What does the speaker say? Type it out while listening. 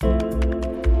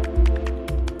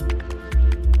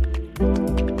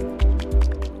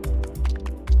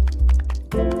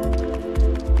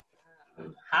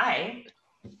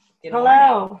Good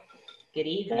Hello. morning. Good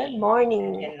evening. Good And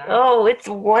morning. good night. Oh, it's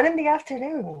 1 in the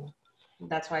afternoon.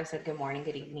 That's why I said good morning,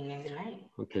 good evening, and good night.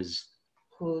 Because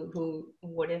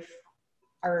What if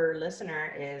our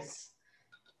listener is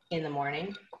in the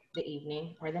morning, the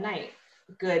evening, or the night?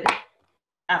 Good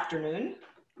afternoon.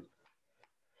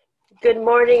 Good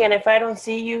morning, and if I don't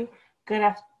see you, good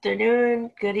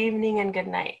afternoon, good evening, and good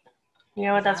night. You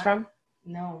know what that's from?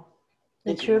 No.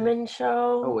 The Truman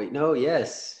Show. oh wait, no,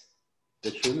 yes. The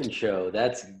Truman Show.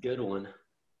 That's a good one.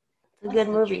 It's a good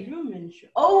movie. Truman Show.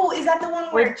 Oh, is that the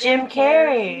one where With Jim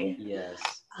Carrey. Yes.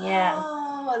 Yeah.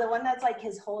 Oh, the one that's like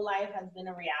his whole life has been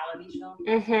a reality show.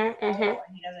 Mm-hmm, Oh, mm-hmm.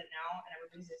 and he doesn't know, and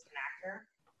everybody's just an actor.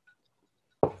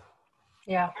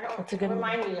 Yeah, it's a good movie.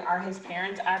 Remind me, are his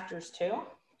parents actors too?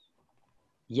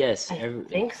 Yes. I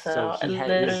think so. he had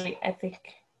Literally, I think.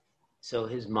 So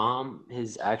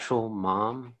his actual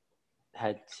mom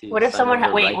had to. What if sign someone?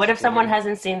 over Wait, rights what if to someone him.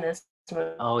 hasn't seen this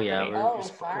movie? Oh yeah.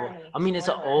 Sorry. I mean, it's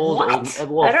an Spoilers. old. What?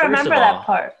 Well, I don't first remember of all, that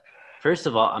part. First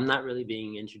of all, I'm not really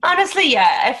being introduced. Honestly,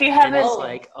 yeah. If you And haven't,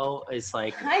 it's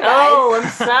like. Hi guys. oh, I'm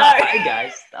sorry. Hi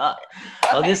guys. Stop.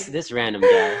 Okay. Oh, this random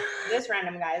guy. This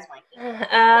random guy is Mikey.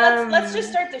 Let's just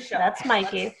start the show. That's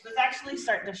Mikey. Let's actually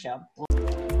start the show.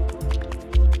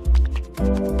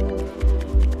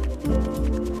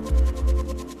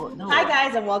 No. Hi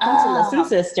guys, and welcome to Listen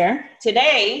Sister.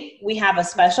 Today we have a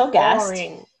special guest.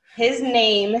 Boring. His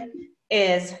name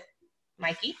is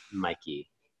Mikey. Mikey.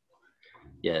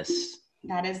 Yes.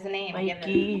 That is the name given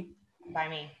Mikey. by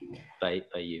me By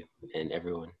you and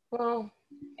everyone Well,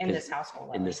 in this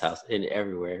household. in this house and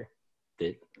everywhere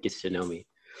that gets to know me.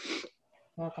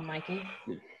 Welcome, Mikey.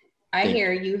 I Thank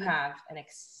hear you have an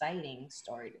exciting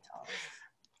story to tell us.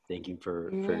 Thank you for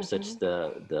Mhm. such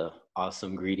the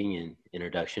awesome greeting and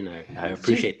introduction. I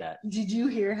appreciate that. Did you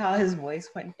hear how his voice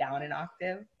went down an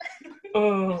octave?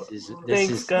 oh, This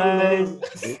thanks, is guys.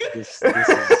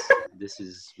 this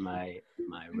is my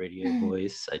radio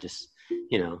voice. I just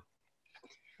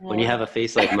when you have a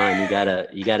face like mine,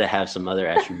 you gotta have some other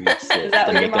attributes to, Is that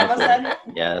to what your make up mama for said? it.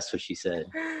 Yeah, that's what she said.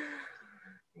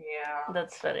 Yeah.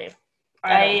 That's funny.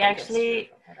 don't I think it's actually-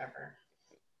 true, but whatever.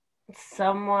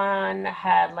 Someone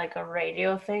had like a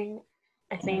radio thing.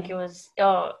 I think it was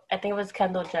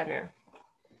Kendall Jenner.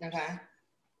 Okay.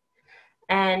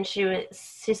 And she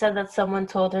said that someone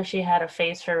told her she had a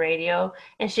face for radio,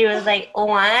 and she was like,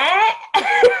 "What?"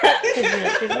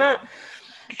 she's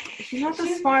not the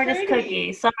She's smartest pretty.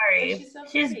 cookie. Sorry, She's so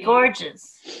she's pretty.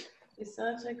 gorgeous. She's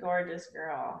such a gorgeous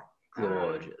girl.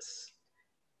 Gorgeous.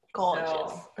 Gorgeous.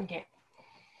 So- Okay.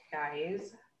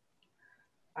 Guys,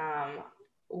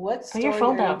 what Put story your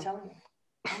phone are down. you telling me?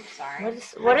 I'm sorry.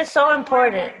 What is so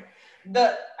important?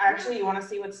 Actually, you want to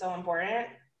see what's so important?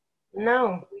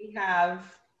 No. We have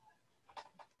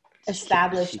She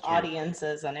established can't.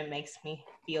 audiences, and it makes me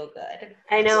feel good.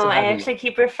 I know. Still I haven't- actually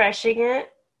keep refreshing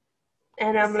it,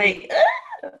 and I'm like,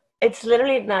 "Ugh." It's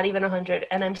literally not even 100,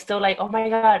 and I'm still like, oh my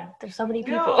god, there's so many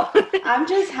people. No. I'm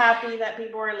just happy that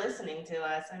people are listening to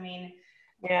us. I mean,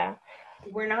 Yeah.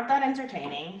 we're not that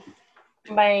entertaining.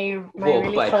 My Well,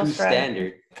 really by close whose friend.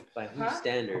 standard? By whose Huh?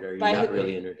 standard are you By not who-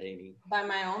 really entertaining? By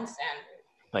my own standard.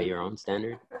 By your own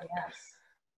standard? Yes.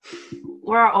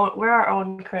 We're our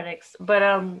own critics. But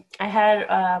I had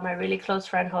my really close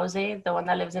friend Jose, the one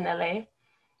that lives in LA.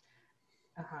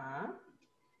 Uh-huh.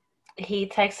 He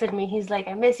texted me. He's like,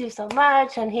 I miss you so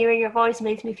much, and hearing your voice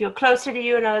makes me feel closer to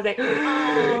you. And I was like,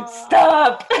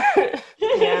 stop.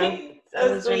 Yeah, So that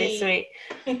was really sweet.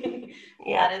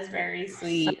 Yeah. That is very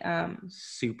sweet.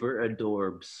 Super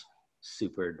adorbs.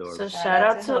 Super adorbs. So shout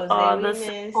out to Jose, all we the miss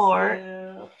support.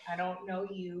 you. I don't know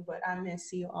you, but I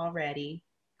miss you already.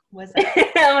 What's up?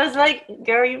 I was like,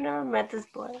 girl, you've never met this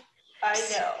boy. I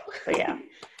know. But yeah,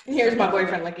 Here's my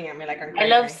boyfriend looking at me like I'm I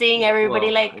love crazy. seeing everybody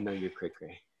Well, like I know you're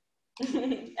cray-cray.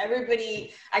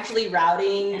 Everybody actually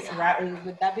routing.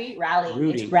 Would that be rallying?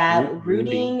 Rooting. It's Rooting.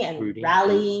 rooting and Rooting.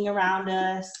 rallying around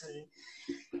us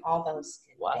and all those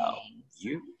good Wow.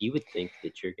 things. You would think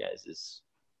that your guys is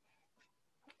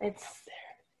it's.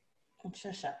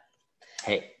 Shush up.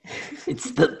 hey,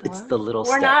 it's the little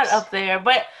We're steps. not up there,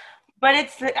 but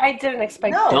it's. I didn't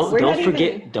expect. No. this. We're Don't not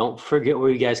forget even- don't forget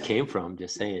where you guys came from.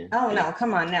 Just saying. Oh no,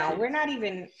 come on now. We're not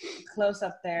even close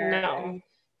up there. No. And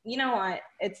you know what?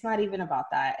 It's not even about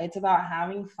that. It's about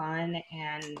having fun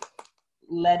and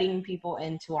letting people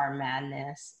into our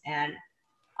madness. And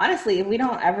honestly, if we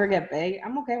don't ever get big,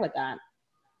 I'm okay with that.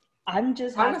 I'm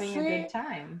just having a Honestly, good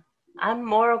time. I'm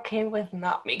more okay with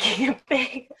not making it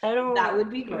big. I don't. That would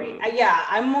be great.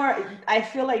 I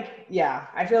feel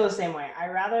the same way. I'd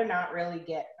rather not really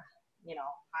get,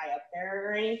 high up there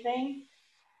or anything.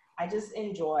 I just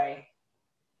enjoy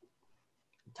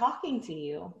talking to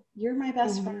you. You're my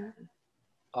best friend.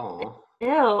 Oh,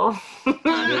 Ew.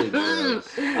 really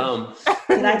gross.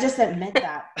 Did I just admit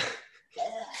that?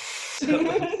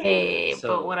 Hey,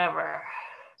 So- but whatever.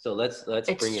 So let's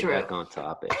It's bring true. it back on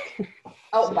topic.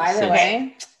 Oh, So by the since-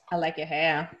 way, I like your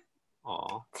hair.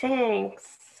 Aw,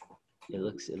 Thanks. it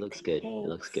looks good. It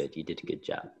looks good. You did a good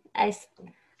job. I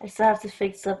still have to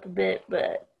fix up a bit,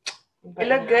 but But it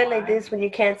look you know good like what? this when you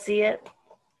can't see it.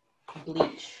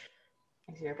 Bleach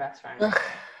is your best friend. Ugh.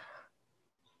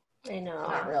 I know.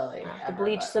 Not really. I have to ever,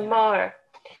 bleach but, some you know. more.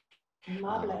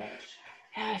 My bleach.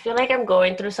 Yeah, I feel like I'm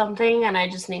going through something and I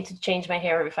just need to change my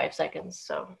hair every 5 seconds.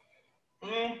 So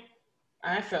Then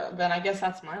I guess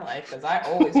that's my life because I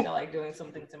always feel like doing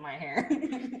something to my hair.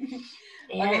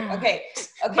 yeah. Okay.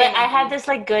 But I had this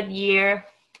like good year.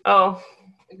 Oh,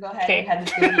 Go ahead. okay. You had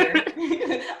this good year.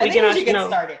 I think can we should get no.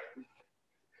 started.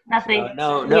 nothing.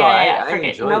 No. Yeah, I forget.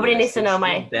 enjoy Nobody this. needs to know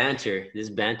This banter. This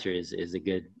banter is a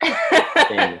good my.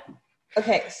 thing.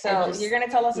 Okay, so you're gonna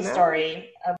tell us a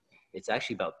story. It's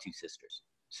actually about two sisters.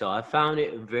 So I found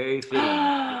it very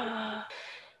fitting.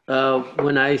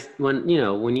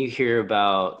 When you hear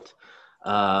about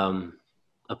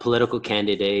a political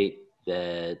candidate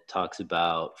that talks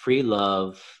about free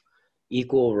love,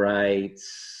 equal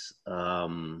rights, a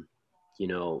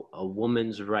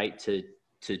woman's right to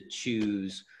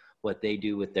choose what they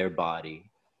do with their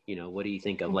body. What do you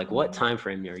think of? Like, what time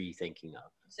frame are you thinking of?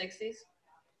 60s.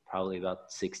 Probably about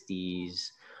 60s,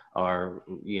 or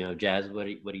Jazz. What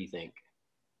do you think?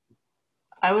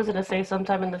 I was gonna say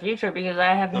sometime in the future because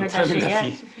I haven't heard that Sometime in shit the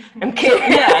yet. future. I'm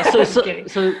kidding. Yeah, I'm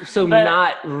kidding. so But-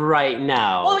 not right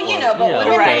now. Well, or, but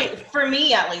women, right. for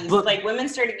me at least, But- like women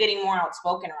started getting more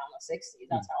outspoken around the 60s.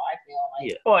 That's how I feel. Like,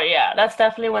 Yeah. Oh yeah, that's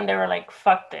definitely when they were like,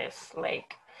 "Fuck this!"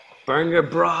 Like, Burn your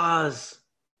bras.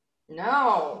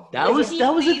 no, That let's was- keep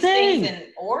that was the these things thing.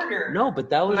 in order. No,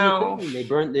 but that was No. the thing. They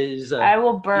burned this I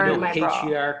will burn my bra.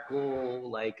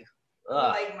 patriarchal I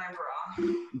like my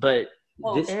bra. but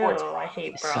Oh, this Ew, sports I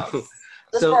hate so,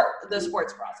 bras. The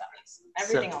sports bras at least.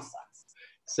 Everything So- else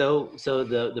sucks. so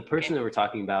the person that we're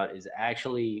talking about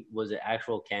was an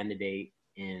actual candidate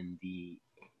in the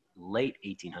late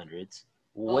 1800s,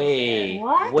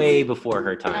 What? way before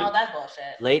her time. No, that's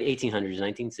bullshit. Late 1800s,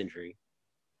 19th century.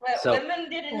 But So- women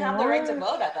didn't have the right to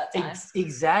vote at that time.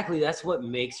 Exactly. That's what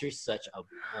makes her such a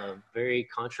very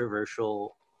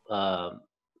controversial,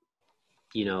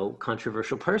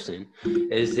 controversial person.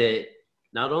 Is that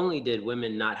not only did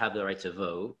women not have the right to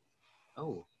vote.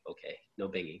 Oh, okay, no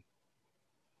biggie.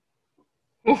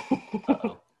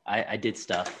 Uh-oh. I did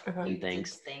stuff Uh-huh. and You did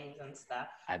things. things and stuff.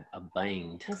 I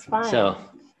banged. It's fine.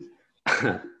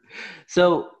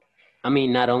 So, I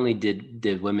mean, not only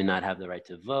did women not have the right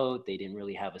to vote, they didn't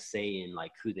really have a say in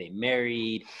like who they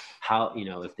married, how,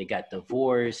 if they got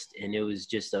divorced, and it was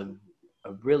just a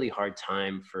really hard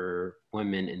time for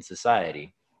women in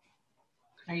society.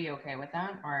 Are you okay with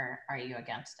that, or are you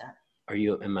against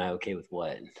it? Am I okay with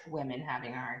what? Women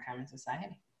having a hard time in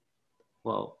society.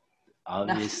 Well, No,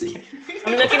 obviously.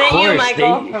 I'm looking at you, course,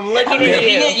 Michael. they- I'm looking I'm at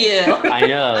looking you. at you. I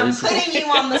know. I'm this is- putting you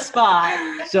on the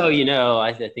spot. So,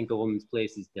 I think a woman's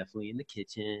place is definitely in the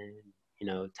kitchen,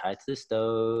 tied to the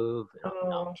stove.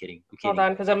 No, I'm kidding. Hold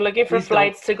on, because I'm looking for Please don't.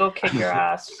 flights to go kick your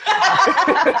ass.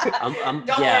 I'm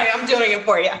Don't yeah, worry, I'm doing it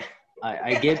for you.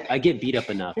 I get beat up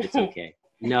enough. It's okay.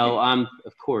 No,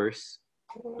 of course,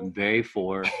 I'm very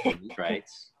for women's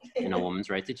rights and a woman's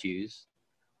right to choose.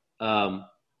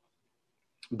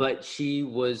 But she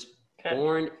was Okay.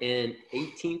 born in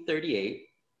 1838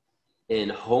 in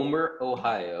Homer,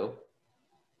 Ohio.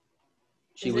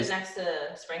 She Is was it next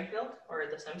to Springfield or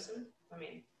The Simpsons? I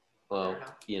mean, well, I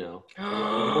don't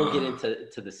we won't get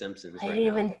into the Simpsons. I right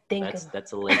didn't now. even think That's of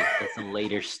that's a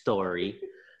later story.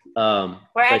 We're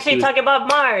but actually she was- talking about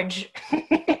Marge.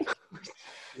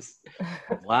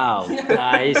 Wow,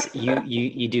 guys,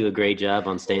 you do a great job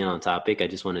on staying on topic. I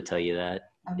just want to tell you that.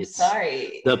 I'm It's-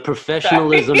 sorry. The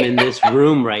professionalism in this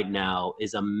room right now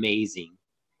is amazing,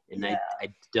 and Yeah.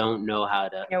 I don't know how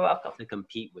to You're welcome.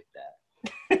 compete with that.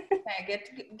 Okay,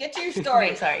 get to your Okay,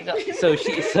 story. sorry, go.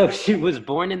 So she was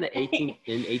born in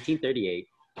 1838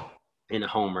 in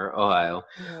Homer, Ohio,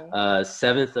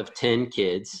 seventh of 10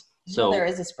 kids. So there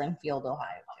is a Springfield,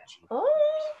 Ohio. Oh,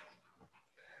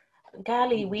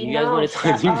 golly, we you guys know. want to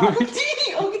Shut up.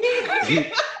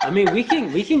 Okay. I mean, we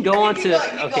can go on Keep to going,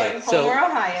 keep okay. going. So Homer,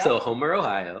 Ohio. So Homer,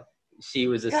 Ohio. She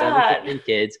was the God. seventh of 10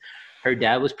 kids. Her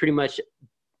dad was pretty much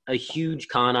a huge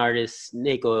con artist,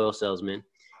 snake oil salesman.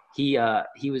 He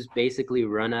was basically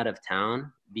run out of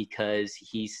town because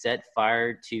he set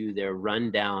fire to their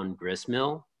rundown grist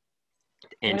mill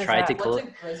and What is tried to that? What's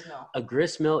a gristmill? a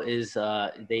grist mill is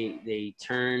they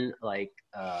turn like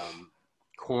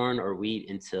corn or wheat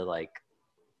into like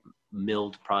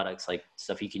milled products, like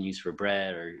stuff you can use for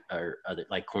bread or other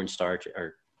like cornstarch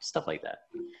or stuff like that.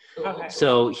 Okay.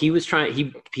 So he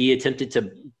attempted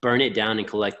to burn it down and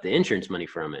collect the insurance money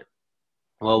from it.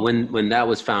 Well, when that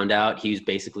was found out, he was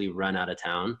basically run out of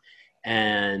town,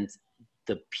 and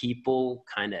the people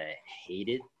kind of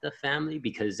hated the family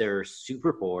because they were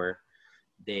super poor.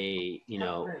 They,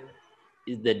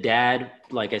 the dad,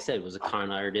 like I said, was a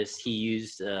con artist. He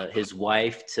used his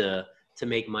wife to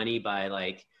make money by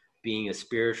like being a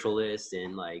spiritualist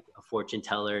and like a fortune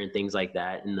teller and things like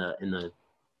that in the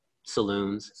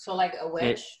saloons. So like a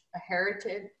witch, a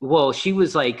heritage. Well, she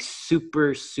was like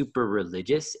super, super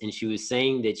religious, and she was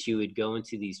saying that she would go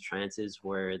into these trances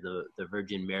where the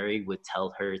Virgin Mary would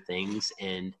tell her things,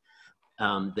 and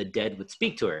the dead would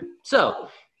speak to her. So,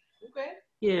 Okay.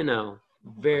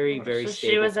 Very, very So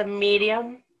stable. she was a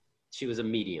medium. She was a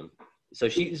medium. So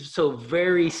she's so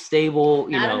very stable,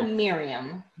 Not a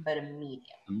Miriam, but a medium.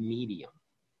 a medium.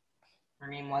 Her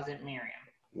name wasn't Miriam.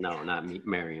 No, not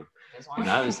Miriam. This one. And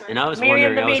I was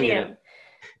Miriam wondering, the medium.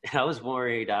 I was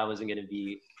worried I wasn't gonna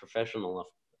be professional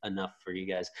enough for you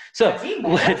guys. So,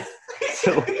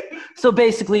 so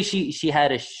basically, she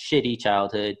had a shitty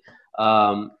childhood,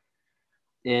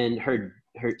 and her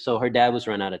dad was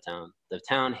run out of town. The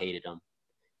town hated him.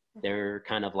 They're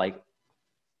kind of like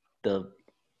the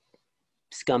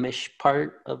scummish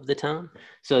part of the town,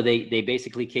 so they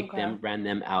basically kicked them, ran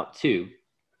them out too.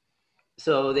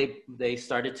 So they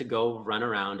started to go run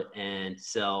around and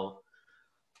sell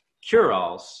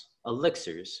cure-alls,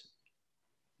 elixirs.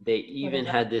 They even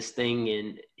had this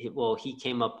thing he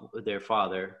came up with their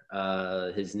father.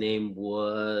 His name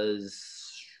was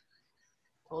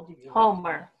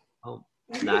Homer. Oh,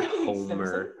 not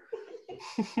Homer.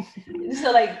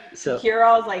 So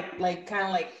cure-alls like kind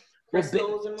of like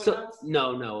crystals and whatnot?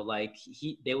 No, like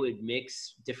they would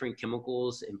mix different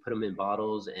chemicals and put them in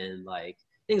bottles, and like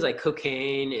things like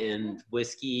cocaine and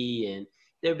whiskey, and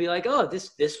they'd be like, oh,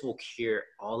 this will cure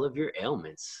all of your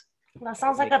ailments. That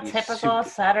sounds like a typical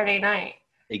Saturday night.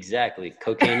 Exactly.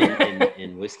 Cocaine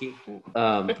and whiskey.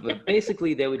 But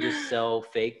basically they would just sell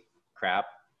fake crap,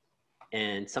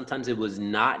 and sometimes it was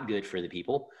not good for the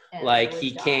people. And like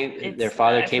their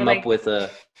father came up with they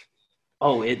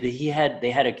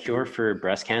had a cure for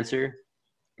breast cancer,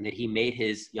 and that he made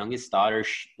his youngest daughter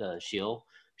shell,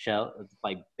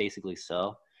 like basically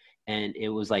sell, and it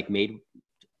was like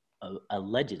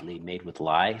allegedly made with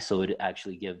lye, so it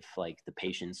actually give like the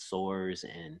patient sores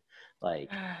and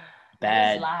like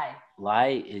bad.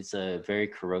 Lye is a very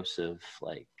corrosive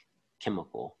like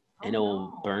chemical, and it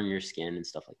will burn your skin and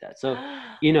stuff like that. So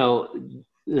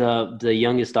the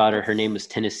youngest daughter, her name was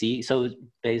Tennessee. So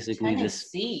basically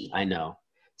Tennessee. I know.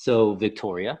 So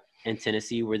Victoria and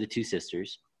Tennessee were the two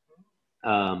sisters.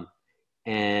 And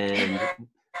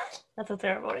that's a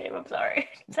terrible name. I'm sorry.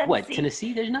 Tennessee. What,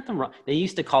 Tennessee? There's nothing wrong. They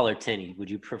used to call her Tenny. Would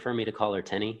you prefer me to call her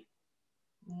Tenny?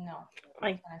 No.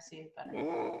 Like Tennessee is better.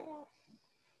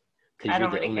 Because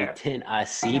you're the only 10 I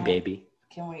see, baby.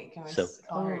 Can we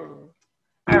call her?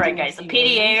 All right, guys. The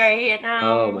PDA right here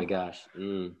now. Oh my gosh.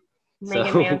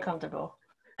 Making me uncomfortable.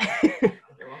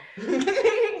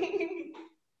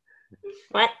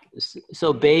 What?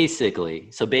 So basically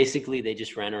they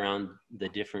just ran around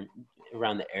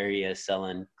around the area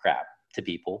selling crap to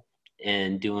people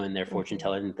and doing their fortune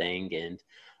telling thing. And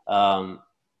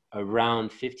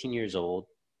around 15 years old,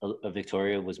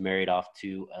 Victoria was married off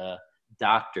to a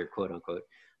doctor, quote unquote.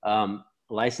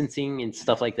 Licensing and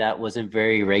stuff like that wasn't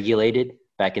very regulated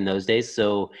back in those days.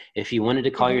 So if you wanted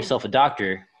to call yourself a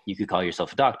doctor, you could call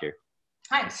yourself a doctor.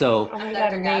 Hi. So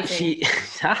she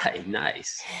hi,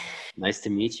 nice to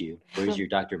meet you. Where's your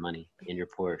doctor money in your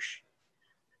Porsche?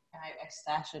 I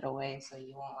stash it away so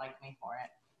you won't like me for it.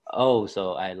 Oh,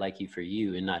 so I like you for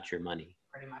you and not your money.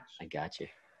 Pretty much. I got you.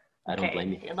 I don't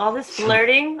blame you. And all this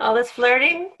flirting.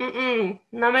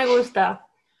 No me gusta.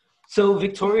 So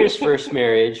Victoria's first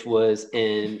marriage was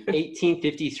in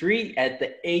 1853 at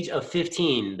the age of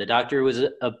 15. The doctor was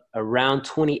around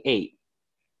 28.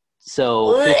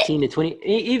 So 15 to 20,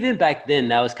 even back then,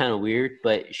 that was kind of weird,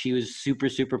 but she was super,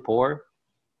 super poor.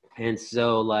 And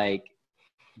so like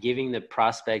giving the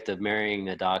prospect of marrying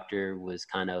a doctor was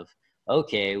kind of,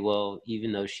 okay, well,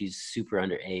 even though she's super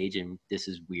underage and this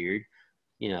is weird,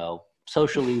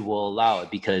 socially we'll allow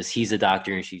it because he's a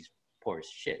doctor and she's poor as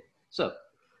shit. So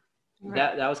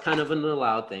that was kind of an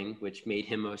allowed thing, which made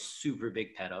him a super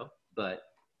big pedo, but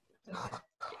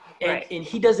and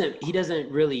he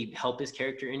doesn't really help his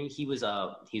character any. He's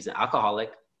an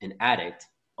alcoholic, an addict,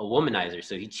 a womanizer.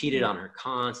 So he cheated on her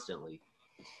constantly.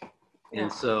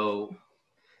 And so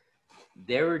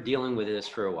they were dealing with this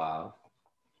for a while.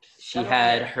 She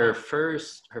had her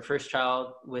first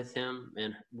child with him,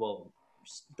 and well,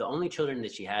 the only children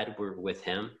that she had were with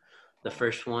him. The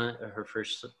first one, her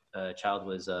first child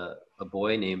was a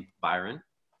boy named Byron,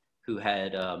 who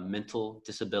had mental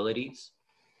disabilities,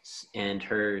 and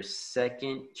her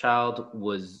second child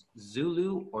was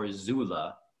Zulu or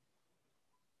Zula.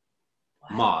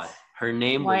 Maud. Her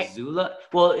name was Zula.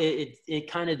 Well, it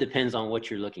kind of depends on what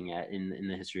you're looking at in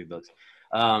the history books.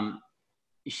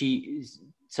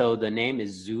 So the name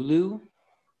is Zulu,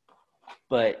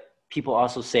 but people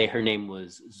also say her name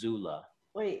was Zula.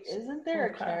 Wait, isn't there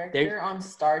a character on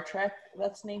Star Trek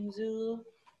that's named Zulu?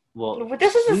 Well,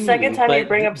 this is the second time you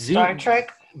bring up Star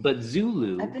Trek. But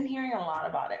Zulu, I've been hearing a lot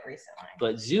about it recently.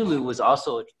 But Zulu is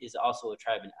also a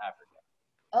tribe in Africa.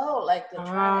 Oh, like the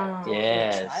tribe.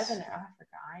 Yes. The tribe in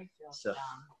Africa. I feel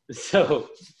dumb.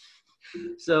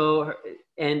 So,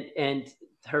 and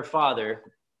her father,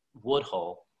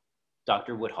 Woodhull,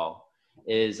 Dr. Woodhull,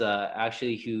 is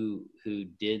actually who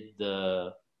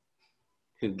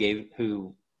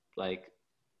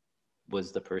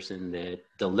was the person that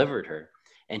delivered her,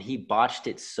 and he botched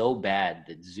it so bad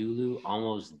that Zulu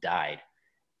almost died.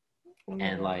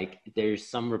 And like, there's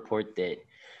some report that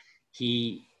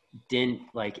he didn't,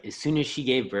 like, as soon as she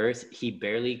gave birth, he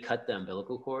barely cut the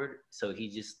umbilical cord, so he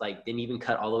just like didn't even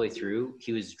cut all the way through.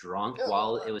 He was drunk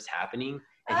while it was happening,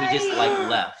 and he just like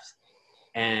left.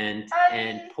 And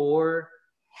poor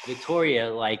Victoria,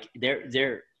 like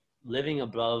they're living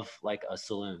above like a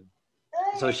saloon,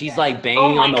 so she's like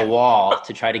banging on the wall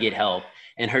to try to get help,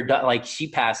 and her like she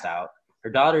passed out. Her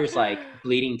daughter's like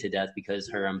bleeding to death because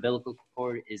her umbilical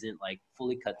cord isn't like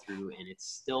fully cut through, and it's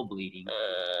still bleeding,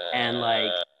 and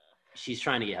like she's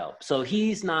trying to get help. So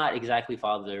he's not exactly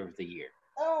father of the year.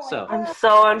 So I'm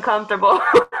so uncomfortable.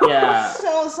 Yeah,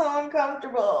 so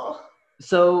uncomfortable.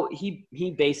 So he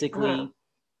basically,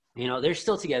 you know, they're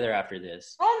still together after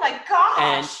this. Oh my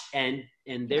gosh! And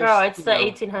there's, girl, it's the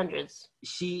 1800s.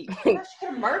 She could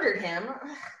have murdered him.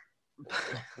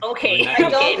 Okay. I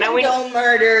don't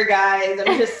murder, guys.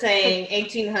 I'm just saying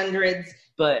 1800s.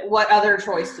 But what other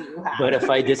choice do you have? But if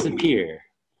I disappear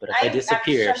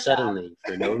suddenly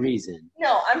for no reason.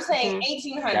 No, I'm saying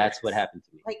 1800s. That's what happened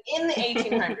to me. Like in the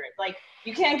 1800s, like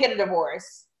you can't get a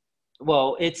divorce.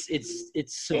 Well, it's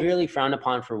severely frowned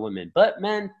upon for women, but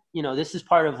men, you know, this is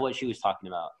part of what she was talking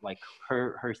about. Like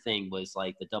her thing was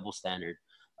like the double standard.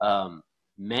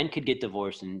 Men could get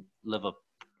divorced and live a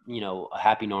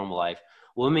happy, normal life.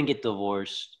 Women get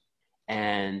divorced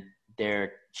and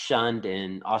they're shunned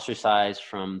and ostracized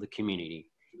from the community.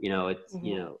 You know, it's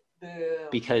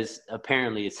because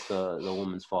apparently it's the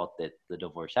woman's fault that the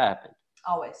divorce happened.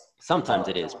 Always. Sometimes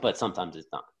it is, but sometimes it's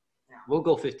not. No. We'll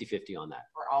go 50-50 on that.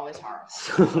 We're always hard.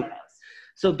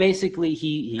 So basically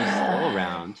he's still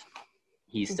around.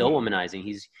 He's still womanizing.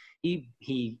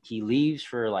 He leaves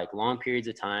for like long periods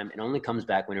of time and only comes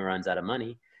back when he runs out of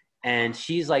money. And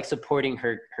she's like supporting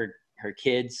her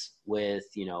kids with,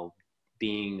 you know,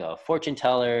 being a fortune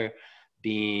teller,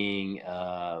 being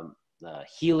a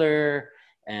healer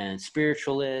and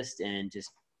spiritualist, and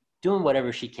just doing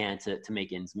whatever she can to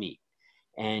make ends meet.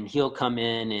 And he'll come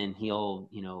in and he'll,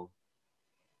 you know,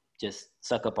 just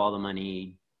suck up all the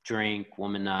money, drink,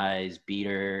 womanize, beat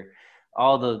her,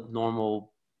 all the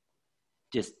normal,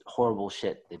 just horrible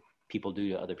shit that people do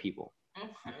to other people.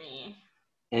 Mm-hmm.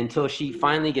 Until she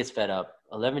finally gets fed up.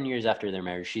 11 years after their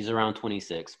marriage, she's around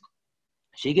 26.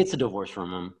 She gets a divorce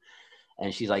from him,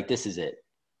 and she's like, "This is it.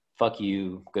 Fuck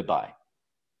you. Goodbye."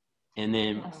 And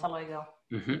then that's how I go.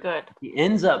 Good.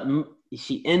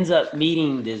 She ends up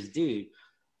meeting this dude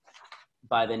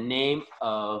by the name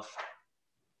of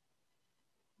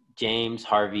James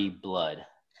Harvey Blood.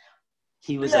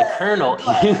 He was a colonel.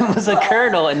 He was a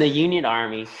colonel in the Union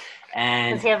Army,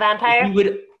 and is he a vampire?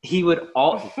 He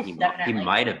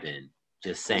might have been,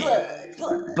 just saying.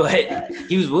 But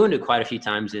he was wounded quite a few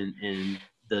times in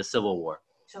the Civil War.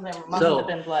 So there must have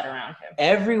been blood around him.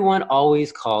 Everyone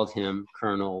always called him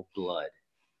Colonel Blood.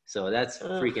 So that's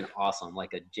freaking awesome,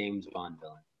 like a James Bond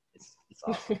villain. It's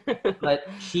awesome. But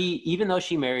even though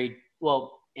she married,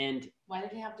 and why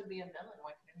did he have to be a villain?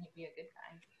 Why couldn't he be a good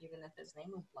guy, even if his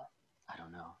name was Blood? I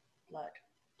don't know. Blood.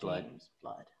 James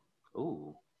Blood.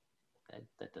 Ooh.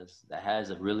 That has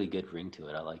a really good ring to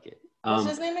it. I like it. What's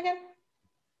his name again?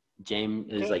 James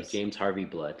is like James Harvey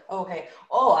Blood. Okay.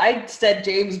 Oh, I said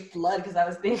James Blood because I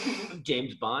was thinking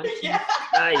James Bond. Yeah.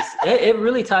 Nice. It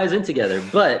really ties in together.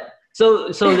 But so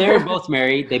they're both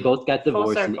married. They both got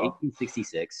divorced in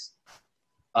 1866.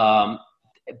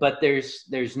 but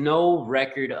there's no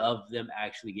record of them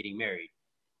actually getting married.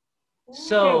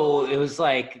 So it was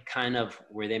like kind of,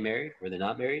 were they married? Were they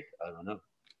not married? I don't know.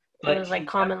 It was like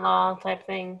common law type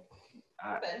thing.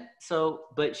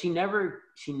 But she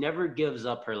never gives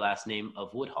up her last name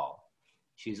of Woodhull.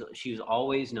 She was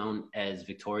always known as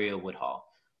Victoria Woodhull.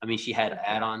 I mean, she had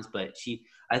add-ons, but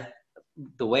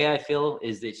the way I feel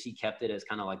is that she kept it as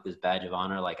kind of like this badge of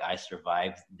honor. Like, I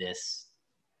survived this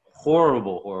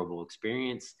horrible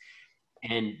experience.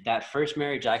 And that first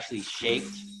marriage actually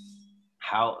shaped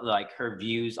how, like, her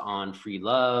views on free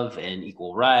love and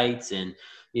equal rights, and,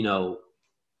 you know,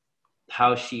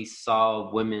 how she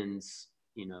saw women's,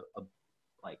 you know,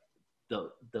 like the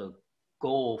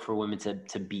goal for women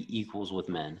to be equals with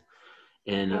men.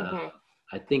 And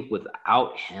I think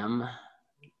without him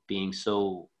being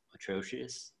so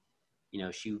atrocious, you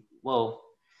know, she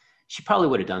probably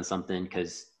would have done something,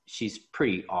 because she's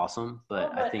pretty awesome.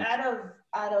 But I think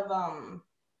out of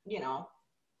you know,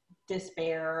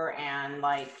 despair and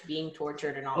like being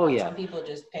tortured and all that, some people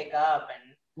just pick up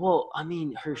and. Well, I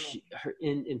mean, her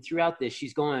and throughout this,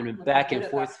 she's going back and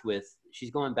forth with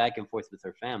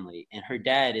her family, and her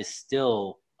dad is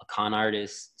still a con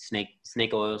artist,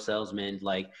 snake oil salesman,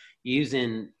 like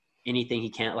using anything he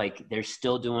can't. Like, they're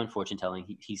still doing fortune telling.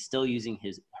 He's still using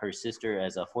her sister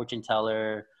as a fortune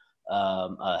teller,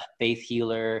 a faith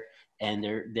healer, and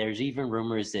there's even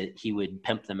rumors that he would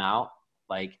pimp out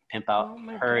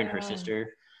her and her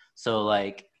sister. So,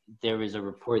 like, there was a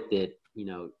report that, you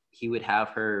know, he would have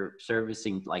her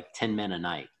servicing like 10 men a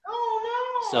night. Oh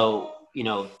no! So, you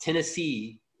know,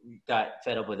 Tennessee got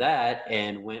fed up with that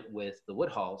and went with the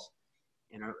Woodhulls.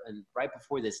 And right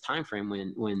before this time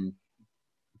frame,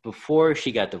 before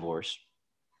she got divorced,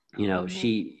 you know,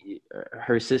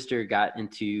 her sister got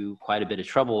into quite a bit of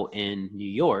trouble in New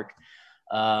York.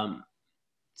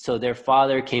 So their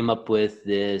father came up with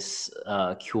this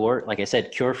cure, like I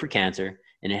said, cure for cancer,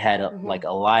 and it had like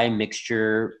a lye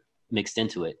mixture mixed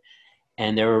into it.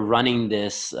 And they were running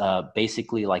this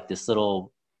basically like this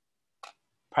little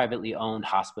privately owned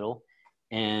hospital,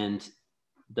 and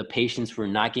the patients were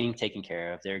not getting taken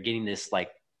care of. They're getting this like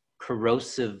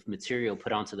corrosive material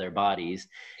put onto their bodies,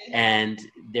 and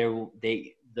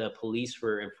the police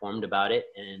were informed about it,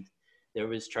 and there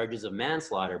was charges of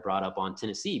manslaughter brought up on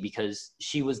Tennessee because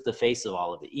she was the face of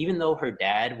all of it. Even though her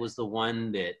dad was the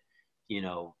one that, you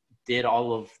know, did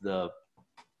all of the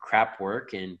crap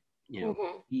work, and, you know,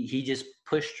 he just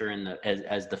pushed her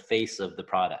as the face of the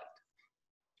product.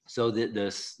 So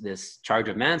this charge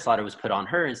of manslaughter was put on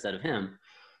her instead of him.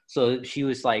 So she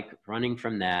was like running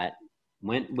from that,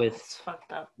 went with,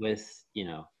 you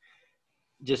know,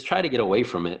 just try to get away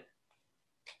from it.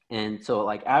 And so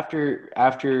like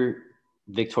after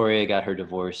Victoria got her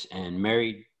divorce and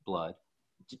married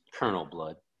Colonel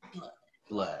Blood.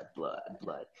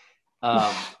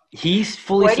 He's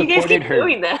fully Why do you guys supported keep her.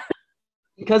 doing that?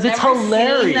 Because it's Never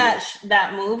hilarious. Seen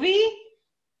that movie?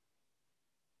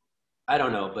 I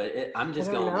don't know, but I'm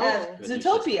just going.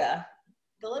 Zootopia.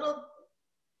 The little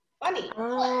bunny.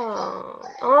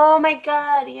 Oh my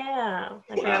God! Yeah,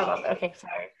 I forgot about that. Okay,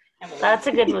 sorry. That's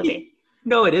a good movie.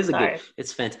 No, it is a good.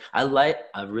 It's fantastic.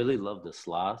 I really love the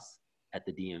sloths at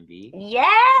the DMV.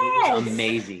 Yes, it was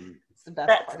amazing. It's the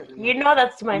best part of the movie. You know,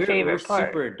 that's my favorite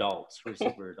part. We're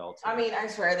super adults. I mean, I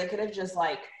swear they could have just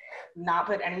like not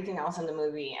put anything else in the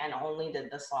movie and only did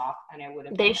the sloth, and it would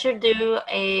have. They should do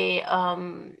a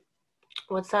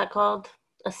what's that called?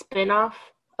 A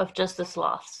spin-off of just the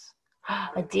sloths.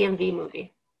 A DMV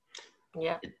movie.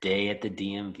 Yeah. A Day at the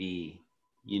DMV.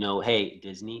 You know, hey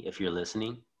Disney, if you're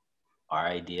listening, our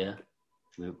idea.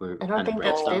 I don't think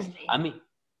that's Disney. I mean,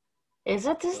 is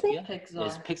it Disney? Yeah, Pixar.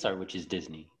 It's Pixar, which is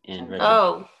Disney.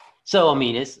 Oh. So I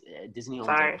mean, it's Disney.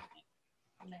 Sorry.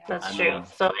 That's true.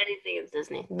 So anything is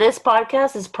Disney. This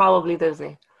podcast is probably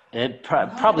Disney. It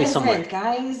probably somewhere,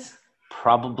 guys.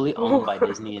 Probably owned by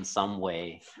Disney in some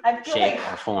way, shape,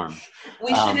 or form.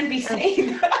 We shouldn't be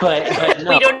saying that. But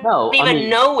no, we don't even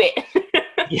know it.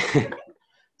 Yeah.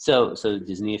 So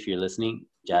Disney, if you're listening,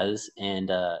 Jazz and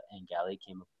Gally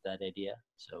came up with that idea.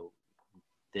 So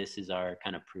this is our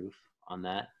kind of proof on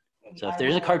that. So if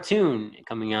there's a cartoon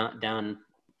coming out down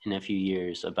in a few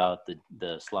years about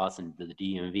the sloths and the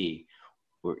DMV,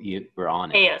 we're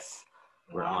on it. Yes.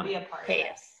 We're on it.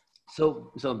 Yes.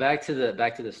 So back to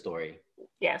the story.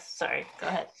 Yes, sorry. Go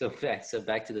ahead. So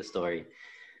back to the story.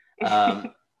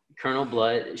 Colonel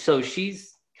Blood. So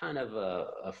she's kind of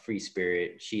a free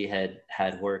spirit. She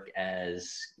had work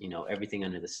as, you know, everything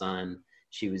under the sun.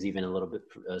 She was even a little bit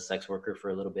a sex worker for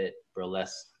a little bit,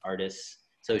 burlesque artist.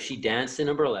 So she danced in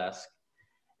a burlesque,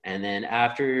 And then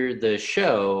after the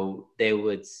show, they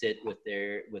would sit with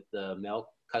the male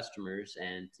customers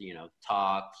and, you know,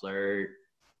 talk, flirt,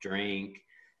 drink,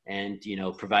 and, you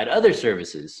know, provide other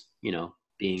services, you know,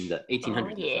 being the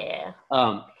 1800s. Yeah.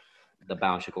 The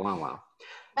bow chicka wow wow.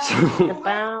 The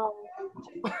bow.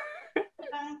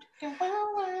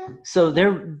 So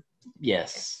they're,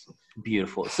 yes,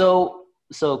 beautiful. So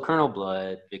Colonel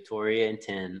Blood, Victoria, and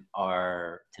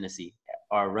Tennessee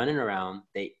are running around.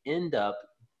 They end up,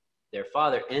 their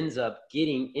father ends up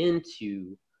getting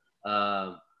into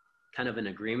kind of an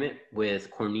agreement with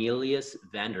Cornelius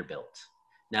Vanderbilt.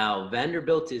 Now,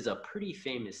 Vanderbilt is a pretty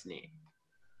famous name.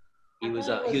 He was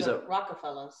a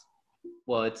Rockefellers.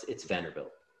 Well, it's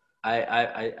Vanderbilt.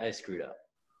 I screwed up.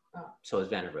 Oh. So it's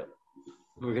Vanderbilt.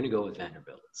 We're gonna go with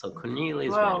Vanderbilt. So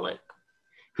Cornelius Vanderbilt, Like,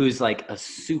 who's like a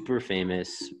super famous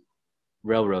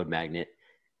railroad magnate.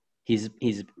 He's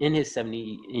in his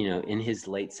in his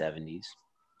late 70s.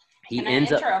 Can I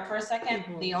interrupt for a second?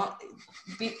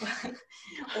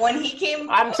 When he came,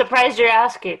 I'm surprised you're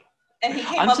asking. And he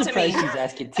came I'm up to me. surprised he's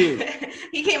asking too.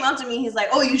 He came up to me. He's like,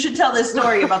 "Oh, you should tell this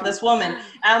story about this woman." And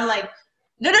I'm like,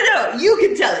 "No, you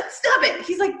can tell it. Stop it."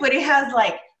 He's like, "But it has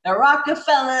like the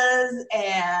Rockefellers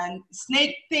and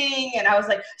snake thing." And I was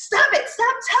like, "Stop it.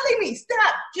 Stop telling me.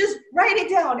 Stop. Just write it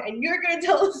down and you're going to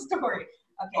tell the story."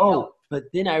 Okay. Oh, no. But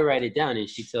then I write it down and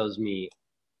she tells me,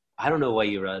 "I don't know why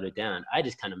you wrote it down. I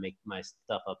just kind of make my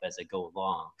stuff up as I go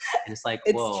along." And it's like,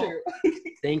 It's whoa, true.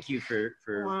 thank you for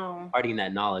Wow. imparting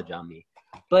that knowledge on me.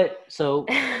 But so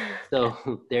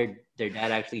their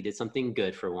dad actually did something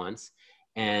good for once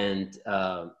and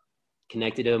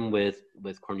connected him with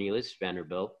Cornelius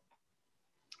Vanderbilt,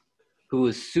 who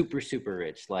was super, super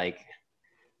rich, like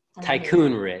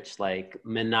tycoon rich, like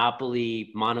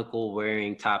Monopoly monocle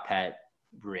wearing top hat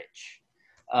rich.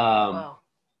 Wow.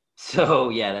 So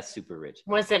yeah, that's super rich.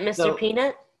 Was it Mr.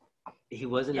 Peanut? He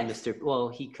wasn't Yes. a Mr. Well,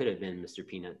 he could have been Mr.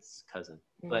 Peanut's cousin,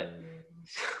 but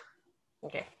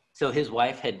Okay. so his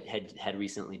wife had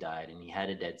recently died, and he had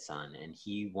a dead son, and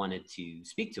he wanted to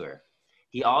speak to her.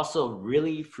 He also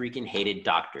really freaking hated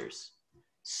doctors,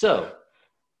 so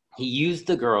he used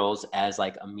the girls as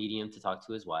like a medium to talk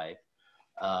to his wife,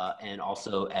 and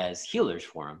also as healers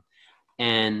for him.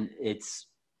 And it's,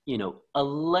 you know,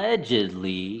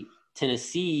 allegedly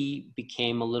Tennessee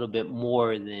became a little bit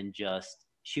more than just,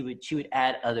 she would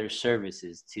add other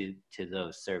services to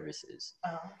those services.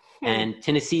 And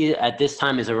Tennessee at this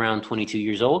time is around 22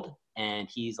 years old, and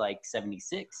he's like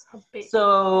 76.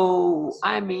 So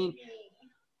I mean,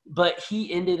 but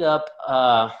he ended up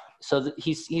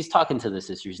he's talking to the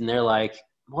sisters, and they're like,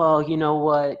 "Well, you know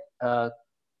what,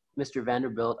 Mr.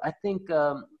 Vanderbilt, I think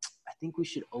we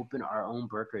should open our own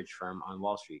brokerage firm on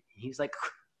Wall Street." And he's like,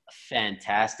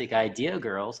 "Fantastic idea,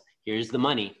 girls. Here's the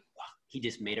money." He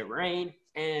just made it rain,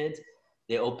 and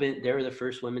they were the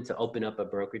first women to open up a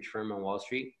brokerage firm on Wall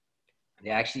Street.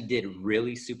 They actually did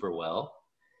really super well,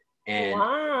 and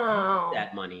wow.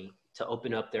 that money to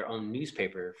open up their own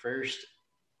newspaper. First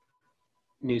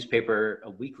newspaper, a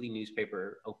weekly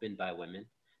newspaper opened by women.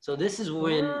 So this is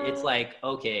when it's like,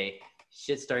 okay,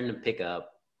 shit's starting to pick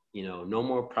up. You know, no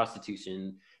more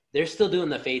prostitution. They're still doing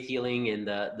the faith healing and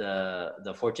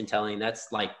the fortune telling.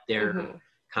 That's like their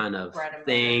kind of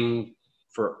thing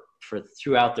for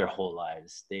throughout their whole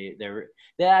lives. They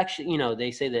actually, you know,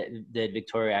 they say that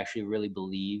Victoria actually really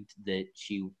believed that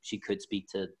she could speak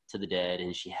to the dead,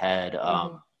 and she had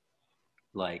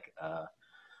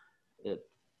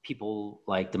people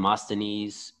like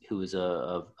Demosthenes, who was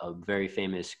a very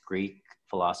famous Greek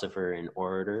philosopher and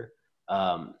orator,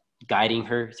 guiding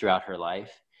her throughout her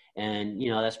life. And, you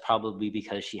know, that's probably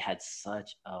because she had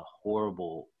such a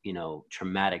horrible, you know,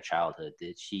 traumatic childhood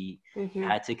that she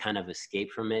had to kind of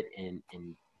escape from it and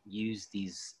use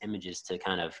these images to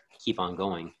kind of keep on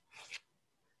going.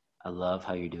 I love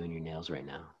how you're doing your nails right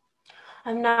now.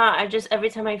 I'm not. I just, every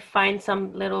time I find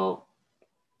some little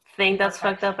thing that's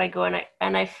fucked up, I go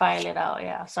and I file it out.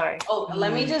 Yeah, sorry. Oh,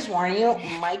 let me just warn you,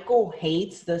 Michael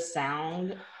hates the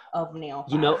sound of nail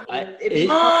polish. You know,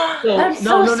 I'm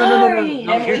so sorry.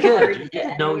 No, you're good.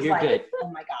 No, you're good. Oh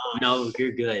my gosh. No,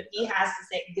 you're good. He has to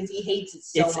say, because he hates it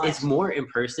so much. It's more in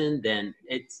person than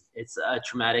it's a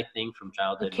traumatic thing from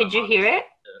childhood. Could you hear it?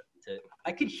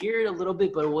 I could hear it a little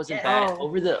bit, but it wasn't bad.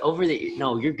 Over the.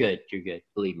 No, you're good. You're good.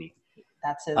 Believe me.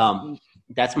 That's his.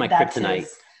 That's my kryptonite.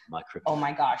 My kryptonite. Oh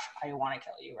my gosh, I want to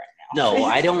kill you right now. No,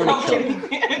 I don't want to kill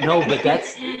you. No, but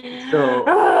that's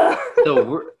so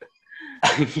we're.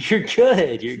 You're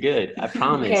good. You're good. I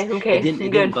promise. Okay. It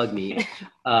didn't bug me.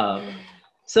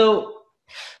 So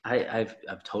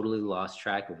I've totally lost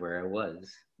track of where I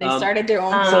was. They started their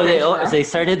own So brokerage they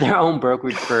started their own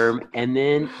brokerage firm, and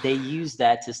then they used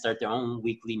that to start their own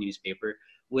weekly newspaper,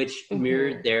 which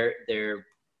mirrored their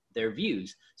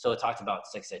views. So it talked about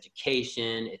sex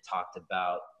education. It talked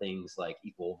about things like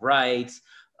equal rights,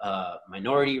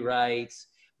 minority rights,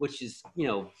 which is, you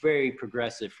know, very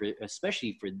progressive for,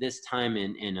 especially for this time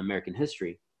in American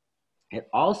history. It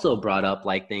also brought up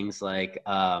like things like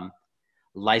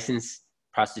licensed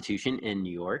prostitution in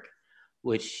New York,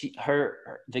 which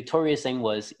her Victoria's thing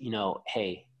was, you know,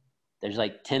 hey, there's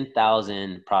like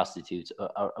 10,000 prostitutes,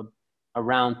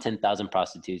 around 10,000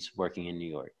 prostitutes working in New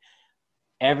York.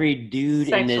 Every dude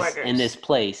in this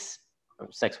place,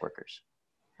 sex workers.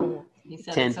 He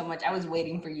said it so much. I was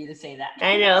waiting for you to say that.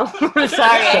 I know.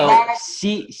 Sorry. So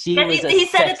she was. He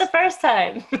said it the first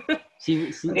time.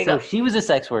 She was a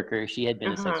sex worker. She had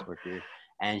been a sex worker,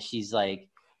 and she's like,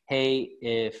 hey,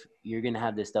 if you're gonna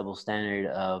have this double standard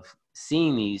of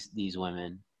seeing these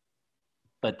women,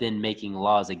 but then making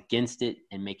laws against it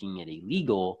and making it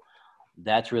illegal,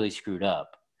 that's really screwed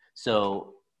up.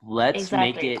 So let's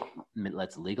make it,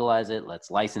 let's legalize it, let's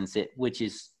license it, which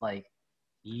is like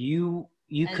you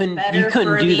couldn't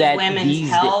do that. Women's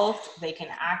health, they can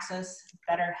access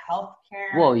better health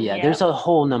care. Well, yeah, there's a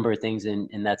whole number of things,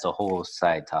 and that's a whole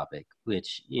side topic,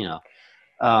 which, you know,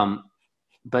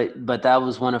 but that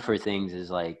was one of her things, is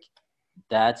like,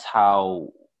 that's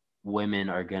how women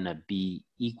are gonna be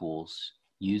equals.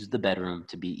 Use the bedroom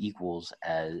to be equals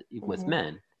as with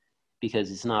men,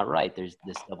 because it's not right. There's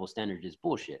this double standard is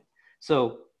bullshit.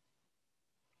 So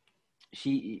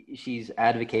she's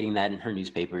advocating that in her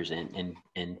newspapers and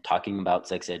talking about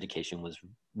sex education,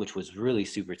 which was really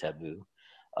super taboo.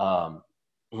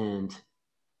 And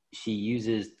she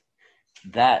uses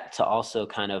that to also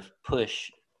kind of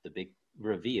push. The big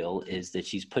reveal is that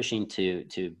she's pushing to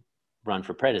run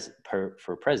for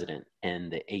president in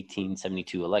the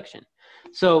 1872 election.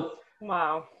 So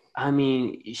wow. I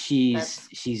mean, she's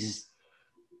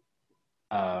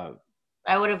I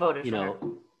would have voted for her.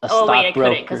 Oh wait, I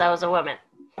couldn't because I was a woman.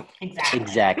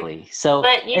 Exactly. So,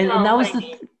 but, and that was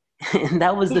and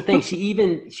that was the thing. She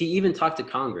even talked to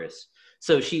Congress.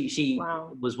 So she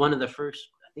was one of the first.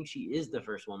 I think she is the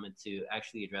first woman to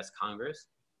actually address Congress,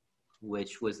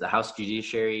 which was the House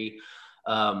Judiciary.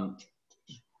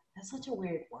 That's such a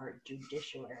weird word,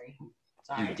 judiciary.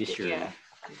 Sorry. Judiciary.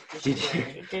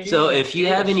 So if you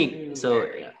have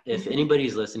if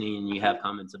anybody's listening and you have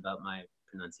comments about my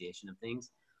pronunciation of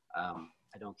things,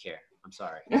 I don't care. I'm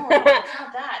sorry. No, it's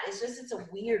not that. It's just, it's a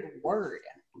weird word.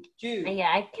 Dude. Yeah,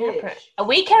 I can't.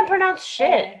 We can't pronounce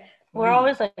shit. We're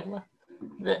always like, what?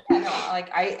 No, like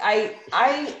I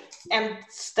am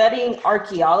studying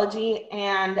archaeology,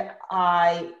 and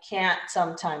I can't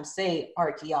sometimes say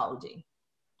archaeology.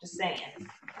 Just saying.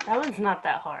 That one's not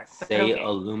that hard. Say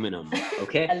aluminum,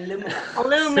 okay?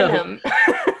 Aluminum.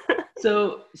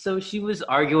 So she was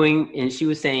arguing, and she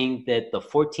was saying that the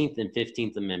 14th and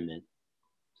 15th Amendment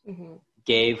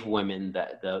gave women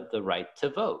the right to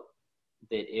vote.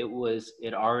 That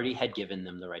it already had given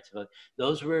them the right to vote.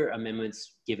 Those were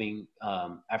amendments giving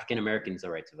African Americans the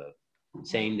right to vote,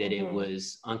 saying that it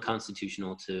was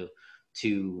unconstitutional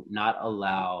to not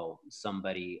allow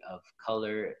somebody of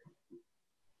color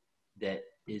that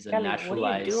is a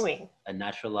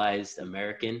naturalized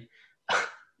American.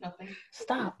 Nothing.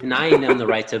 Stop. Denying them the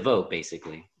right to vote,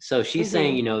 basically. So she's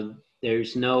saying,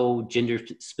 there's no gender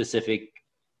specific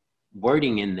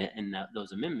wording in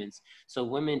those amendments. So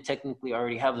women technically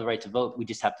already have the right to vote. We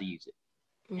just have to use it.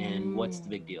 And what's the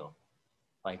big deal?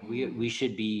 Like we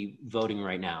should be voting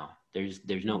right now. There's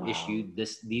no issue.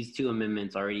 These two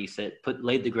amendments already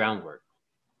laid the groundwork.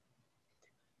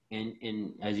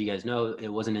 And as you guys know, it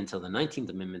wasn't until the 19th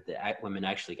Amendment that women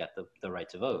actually got the right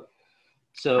to vote.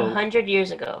 So 100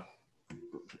 years ago.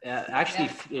 Actually,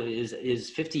 is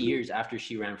 50 years after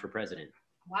she ran for president.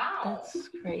 Wow, that's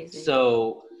crazy.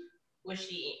 So was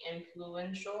she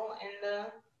influential in the?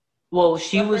 Well,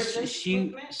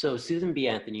 so Susan B.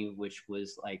 Anthony, which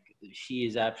was like,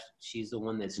 she's the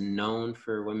one that's known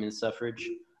for women's suffrage.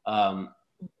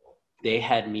 They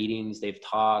had meetings, they've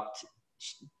talked.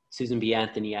 Susan B.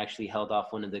 Anthony actually held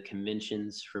off one of the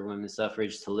conventions for women's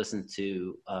suffrage to listen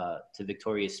to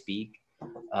Victoria speak.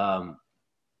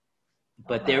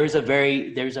 But there's a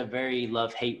very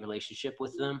love-hate relationship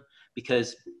with them,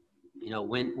 because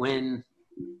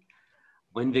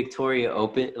when Victoria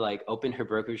opened her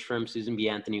brokerage firm, Susan B.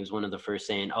 Anthony was one of the first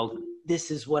saying, "Oh, this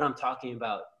is what I'm talking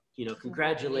about.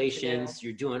 Congratulations,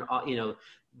 you're doing all.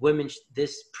 Women.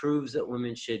 This proves that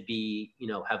women should be,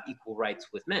 have equal rights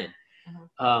with men."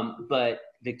 But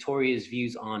Victoria's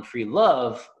views on free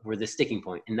love were the sticking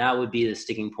point, and that would be the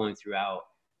sticking point throughout,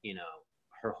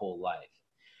 her whole life.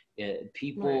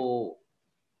 People,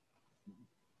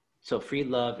 so free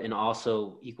love and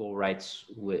also equal rights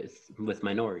with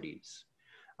minorities.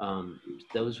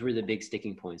 Those were the big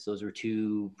sticking points. Those were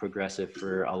too progressive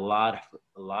for a lot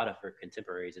of her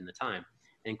contemporaries in the time,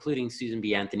 including Susan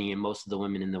B. Anthony and most of the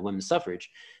women in the women's suffrage.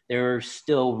 They were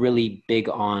still really big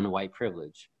on white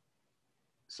privilege.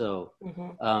 So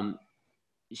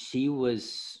she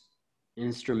was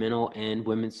instrumental in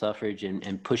women's suffrage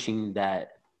and pushing that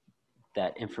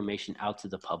information out to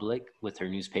the public with her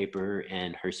newspaper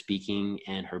and her speaking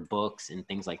and her books and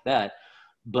things like that.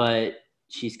 But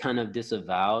she's kind of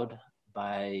disavowed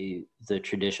by the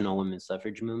traditional women's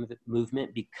suffrage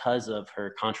movement because of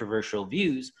her controversial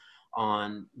views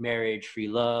on marriage, free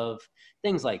love,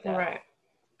 things like that. Right.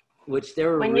 Which they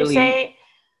were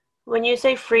when you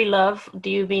say free love, do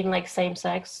you mean like same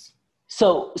sex?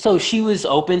 So she was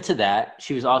open to that.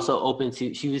 She was also open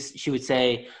to, she would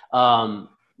say,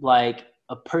 like,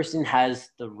 a person has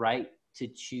the right to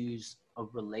choose a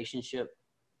relationship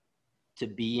to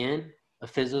be in, a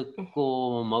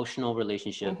physical, emotional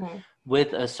relationship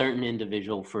with a certain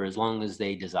individual for as long as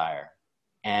they desire.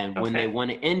 And when they want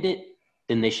to end it,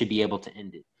 then they should be able to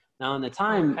end it. Now, in the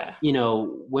time, you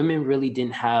know, women really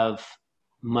didn't have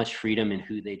much freedom in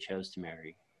who they chose to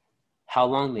marry, how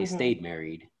long they stayed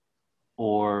married,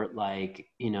 or like,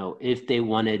 you know, if they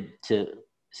wanted to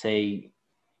say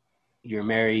you're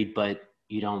married, but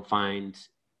you don't find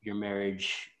your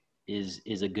marriage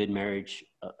is a good marriage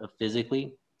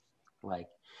physically, like,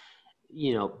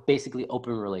 you know, basically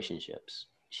open relationships.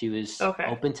 She was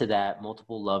open to that,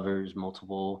 multiple lovers,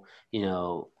 multiple, you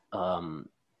know,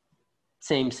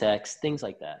 same sex, things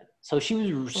like that. So she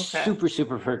was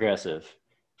super progressive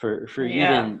for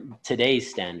even today's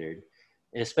standard,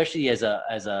 especially as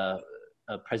a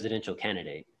presidential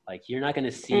candidate. Like, you're not going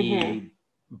to see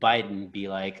Biden be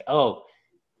like, oh,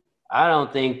 I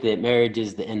don't think that marriage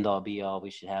is the end all be all.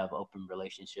 We should have open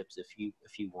relationships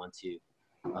if you want to,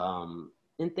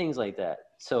 and things like that.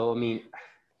 So, I mean,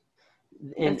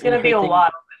 it's going to be a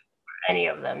while before any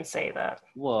of them say that.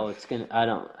 Well, it's going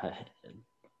to,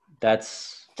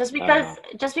 that's just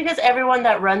because everyone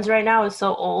that runs right now is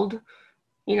so old,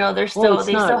 you know, they still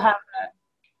have that.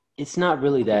 It's not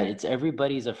really that. It's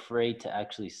everybody's afraid to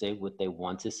actually say what they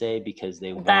want to say because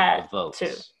they want the votes.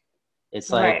 Too. It's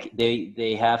like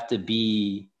they have to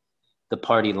be the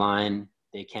party line.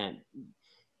 They can't,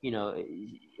 you know.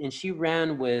 And she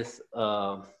ran with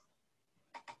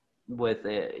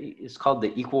it's called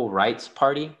the Equal Rights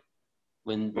Party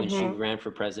when she ran for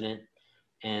president,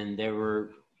 and they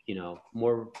were, you know,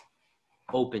 more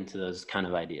open to those kind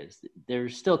of ideas.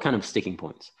 There's still kind of sticking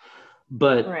points,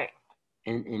 but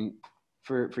and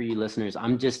for you listeners,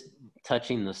 I'm just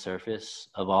touching the surface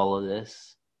of all of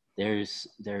this. There's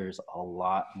a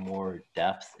lot more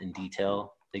depth and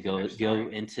detail that go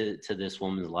into this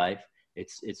woman's life.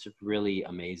 It's really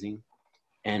amazing,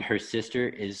 and her sister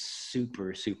is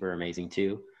super amazing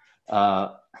too.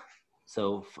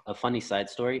 So a funny side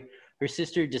story: her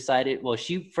sister decided. Well,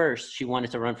 she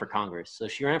wanted to run for Congress, so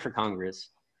she ran for Congress,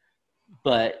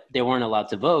 but they weren't allowed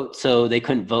to vote, so they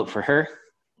couldn't vote for her.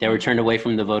 They were turned away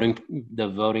from the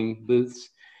voting booths.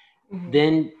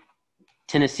 Then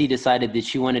Tennessee decided that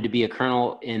she wanted to be a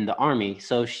colonel in the Army.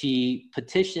 So she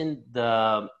petitioned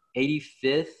the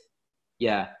 85th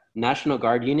National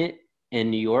Guard unit in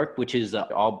New York, which is an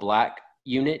all-black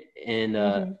unit in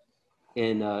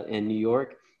New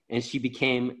York. And she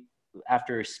became,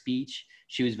 after a speech,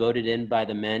 she was voted in by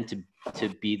the men to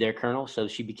be their colonel. So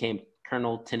she became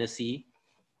Colonel Tennessee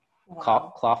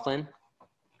Coughlin.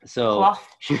 So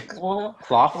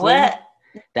Coughlin. What?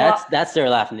 That's their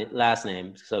last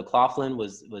name. So Coughlin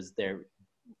was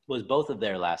both of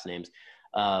their last names.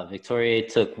 Victoria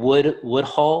took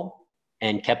Woodhull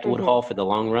and kept Woodhull for the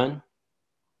long run.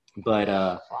 But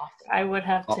I would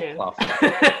have too.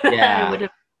 Yeah. I would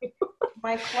have.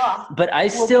 My cloth. But I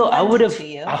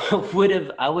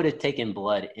would have taken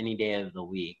blood any day of the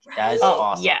week. That is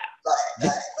awesome. Yeah.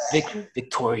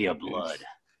 Victoria Blood.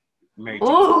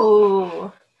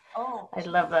 Ooh. Oh, I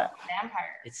love that.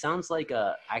 Vampire. It sounds like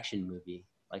a action movie,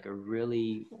 like a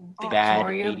really bad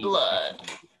Victoria Blood.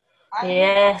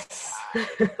 Yes.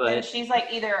 But she's like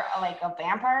either like a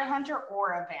vampire hunter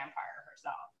or a vampire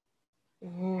herself. I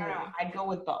don't know. I'd go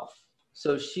with both.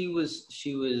 So she was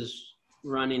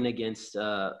running against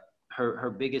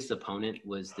her biggest opponent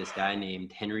was this guy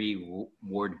named Henry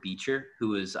Ward Beecher, who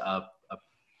was a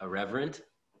reverend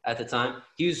at the time.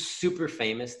 He was super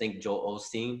famous. Think Joel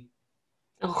Osteen.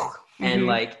 And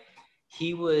like,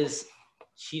 he was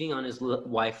cheating on his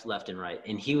wife left and right,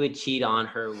 and he would cheat on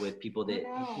her with people that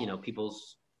you know,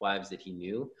 people's wives that he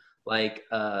knew. like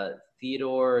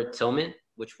Theodore Tillman,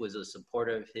 which was a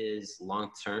supporter of his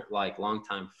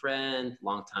longtime friend,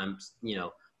 longtime,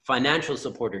 financial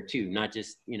supporter too, not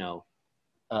just,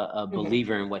 a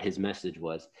believer in what his message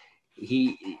was.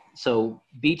 So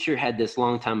Beecher had this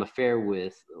longtime affair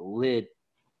with Lyd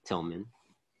Tillman,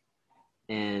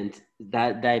 and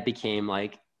that became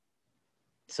like,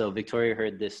 so Victoria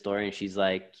heard this story and she's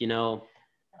like,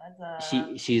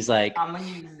 she's like, I'm gonna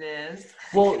use this.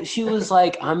 well, she was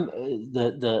like,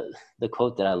 the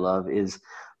quote that I love is,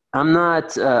 I'm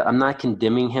not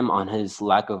condemning him on his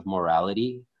lack of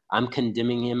morality. I'm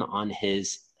condemning him on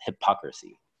his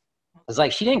hypocrisy. It's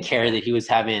like she didn't care that he was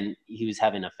having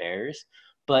affairs,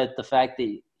 but the fact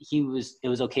that it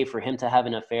was okay for him to have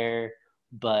an affair,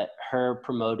 but her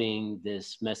promoting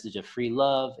this message of free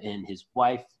love and his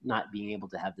wife not being able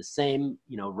to have the same,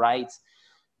 rights,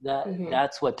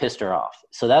 that's what pissed her off.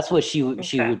 So that's what she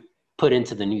would put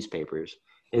into the newspapers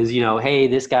is, hey,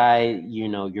 this guy,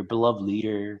 your beloved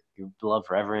leader, your beloved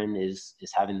reverend is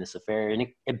having this affair. And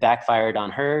it backfired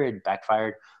on her. It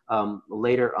backfired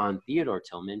later on Theodore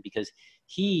Tillman, because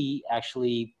he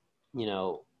actually,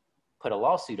 put a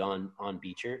lawsuit on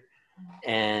Beecher,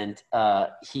 and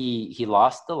he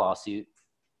lost the lawsuit.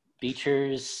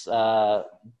 Beecher's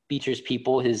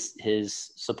people,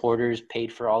 his supporters,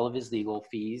 paid for all of his legal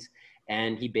fees,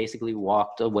 and he basically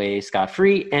walked away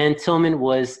scot-free. And Tillman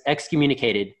was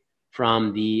excommunicated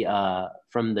from the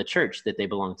church that they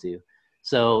belonged to.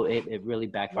 So it really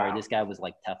backfired. Wow. This guy was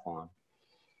like Teflon.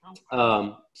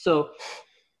 So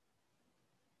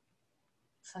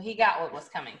he got what was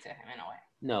coming to him in a way.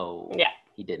 No,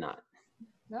 he did not.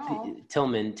 No.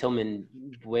 Tillman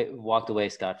walked away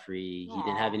scot-free. He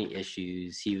didn't have any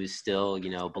issues. He was still,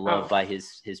 beloved by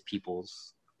his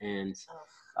peoples. And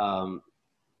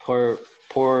poor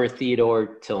Theodore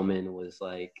Tillman was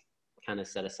like kind of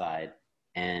set aside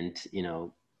and,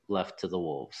 left to the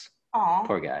wolves. Aww.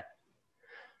 Poor guy.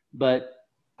 But,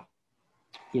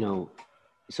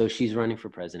 so she's running for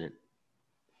president.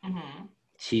 Mm-hmm.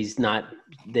 She's not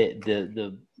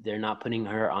they're not putting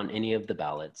her on any of the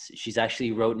ballots. She's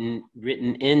actually written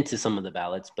into some of the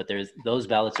ballots, but those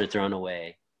ballots are thrown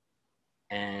away.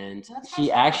 And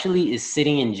she actually is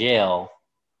sitting in jail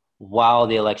while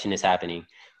the election is happening,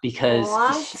 because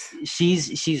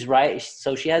she's right.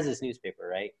 So she has this newspaper,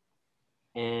 right?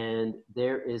 And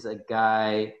there is a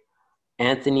guy,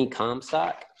 Anthony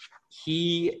Comstock.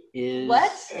 He is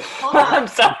what? Hold on. I'm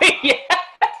sorry. Yeah.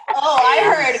 Oh, I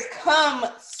heard "come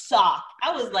sock."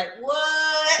 I was like,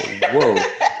 "What?" Whoa!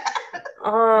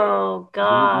 Oh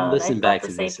God! We'll listen back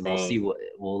to this, and we'll see what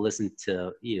we'll listen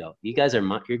to. You guys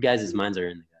your guys' minds are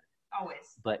in the gut.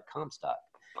 Always. But Comstock.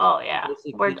 Oh yeah,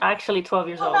 we're actually 12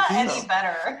 years old. Not any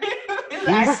better. His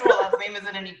actual last name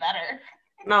isn't any better.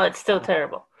 No, it's still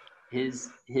terrible. His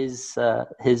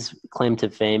claim to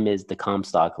fame is the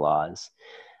Comstock Laws.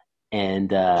 And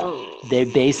they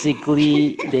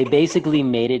basically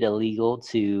made it illegal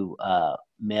to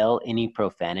mail any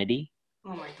profanity.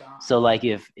 Oh my God! So like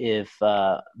if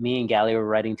me and Galli were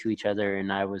writing to each other and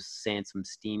I was saying some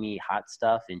steamy hot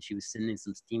stuff and she was sending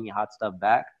some steamy hot stuff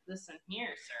back, listen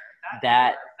here, sir.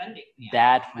 That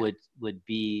would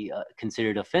be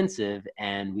considered offensive,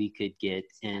 and we could get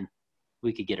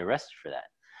arrested for that.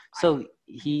 So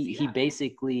he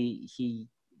basically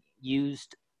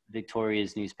used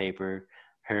Victoria's newspaper,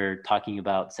 her talking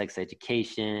about sex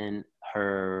education,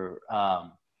 her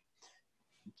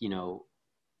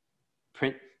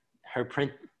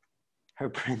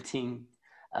printing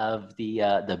of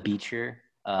the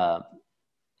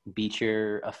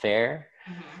Beecher affair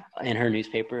in her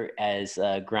newspaper as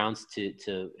grounds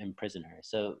to imprison her.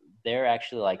 So they're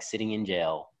actually like sitting in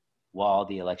jail while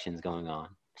the election's going on.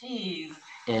 Jeez.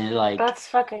 And like that's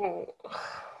fucking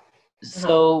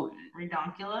so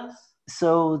ridiculous.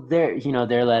 So they're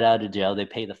let out of jail. They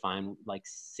pay the fine, like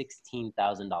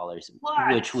 $16,000,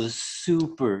 which was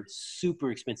super,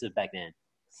 super expensive back then.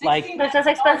 Like it's as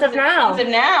expensive now.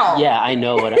 Yeah, I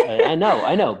know I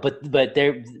know. But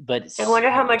I wonder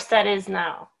how much that is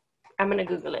now. I'm gonna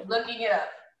Google it. Looking it up.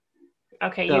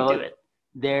 Okay, you do it.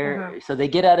 So they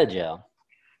get out of jail.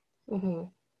 Mm-hmm.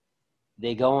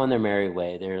 They go on their merry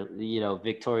way.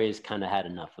 Victoria's kind of had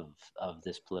enough of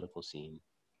this political scene.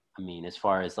 I mean, as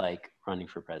far as like running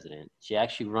for president, she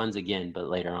actually runs again, but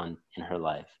later on in her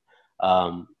life.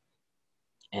 And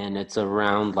it's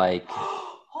around like,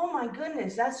 oh my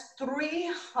goodness, that's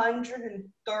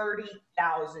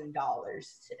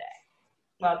 $330,000 today.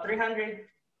 Well,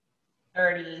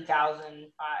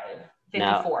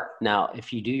 330,554. Now,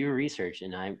 if you do your research,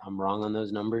 and I'm wrong on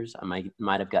those numbers, I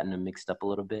might have gotten them mixed up a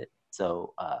little bit.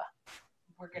 So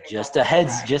We're gonna Just go a with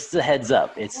heads, that. just a heads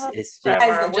up. It's just,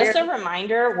 Guys, just a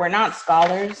reminder, we're not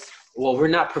scholars, well, we're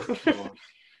not professional.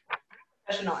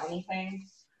 professional anything.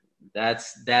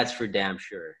 That's for damn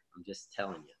sure. I'm just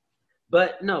telling you.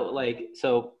 But no, like,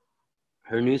 so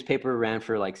her newspaper ran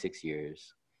for like 6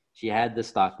 years. She had the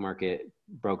stock market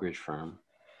brokerage firm,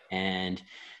 and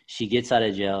she gets out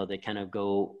of jail. They kind of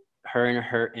go, her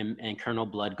and Colonel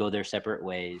Blood go their separate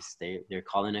ways. They're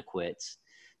calling it quits.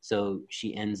 So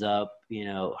she ends up, you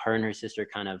know, her and her sister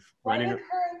kind of Why running. did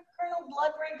her and Colonel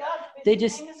Blood break up? They His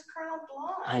just- name is Colonel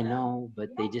Blood. I know, but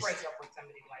You they don't just, break up with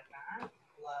somebody like that.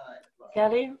 Blood.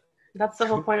 Kelly, that's the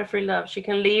whole point of free love. She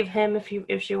can leave him if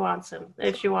she wants him,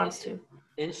 if she wants to.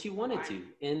 and she wanted to,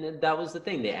 and that was the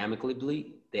thing. They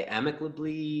amicably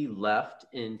left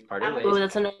and parted Oh, ways.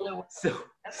 that's another word. So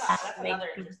That's another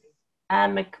interesting.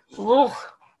 amicably.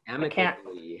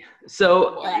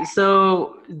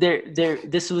 So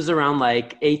this was around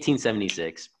like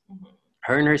 1876.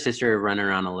 Her and her sister are running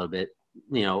around a little bit,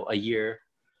 you know, a year,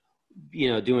 you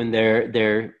know, doing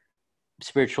their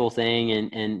spiritual thing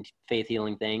and faith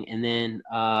healing thing. And then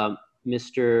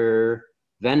Mr.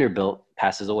 Vanderbilt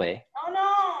passes away. Oh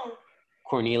no!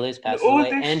 Cornelius passes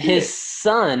away, and his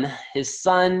son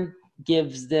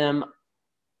gives them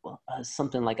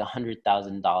something like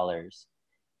 $100,000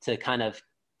 to kind of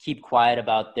keep quiet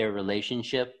about their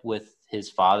relationship with his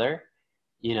father,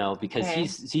 you know, because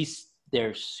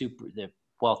they're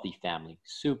wealthy family,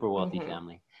 super wealthy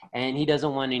family, and he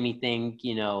doesn't want anything,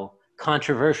 you know,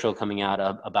 controversial coming out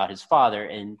about his father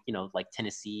and, you know, like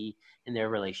Tennessee and their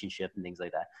relationship and things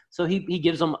like that. So he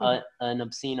gives them an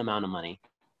obscene amount of money.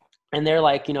 And they're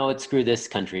like, you know, it's screw this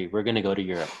country. We're going to go to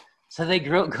Europe. So they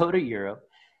go to Europe,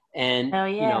 and,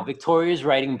 you know, Victoria's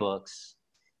writing books.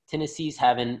 Tennessee's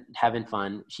having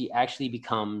fun. She actually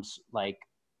becomes like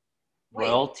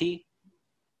royalty.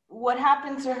 What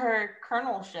happened to her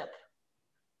colonelship?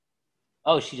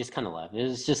 Oh, she just kind of left. It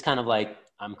was just kind of like,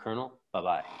 I'm colonel.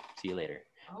 Bye-bye. See you later.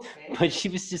 Okay. But she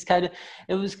was just kind of,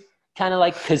 it was kind of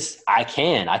like, because I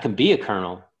can be a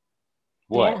colonel.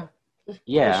 What?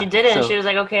 Yeah. She did it, and so she was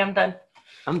like, okay, I'm done.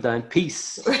 I'm done.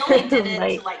 Peace. She only did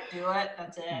it to like do it.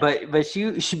 That's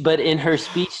it. But in her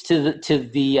speech to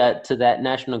that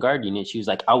National Guard unit, she was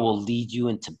like, "I will lead you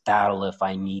into battle if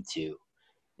I need to,"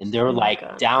 and they were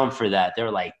like down for that. They were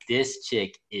like, "This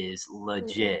chick is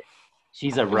legit.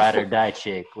 She's a ride or die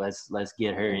chick. Let's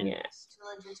get her in this."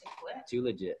 Too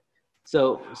legit.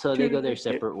 So they go their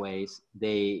separate ways.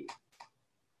 They,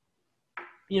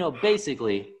 you know,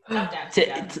 basically,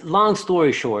 long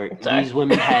story short, these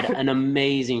women had an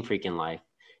amazing freaking life.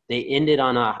 They ended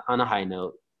on a high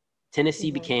note.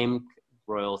 Tennessee became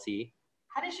royalty.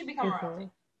 How did she become royalty?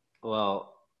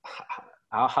 Well,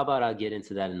 how about I'll get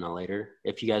into that in a later.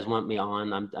 If you guys want me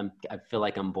on, I feel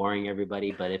like I'm boring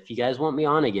everybody, but if you guys want me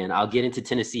on again, I'll get into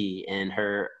Tennessee and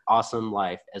her awesome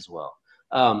life as well.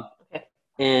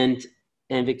 And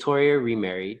Victoria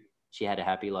remarried. She had a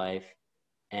happy life,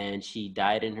 and she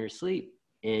died in her sleep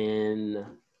in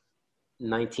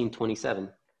 1927.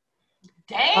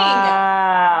 Dang!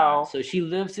 Wow. So she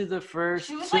lived through the first.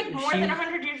 She was like more than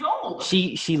 100 years old.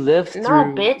 She lived through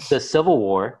the Civil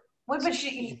War. Wait, but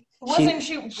she wasn't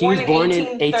she born, she was born in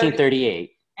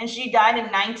 1838. And she died in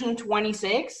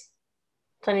 1926?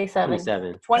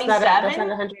 27. 27? That's not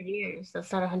 100 years.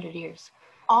 That's not 100 years.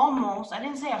 Almost. I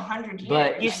didn't say 100 years.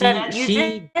 But you said you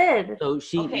did. So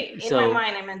she. Okay, in my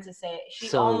mind, I meant to say she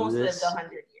almost lived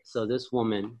 100 years. So this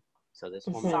woman,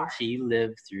 she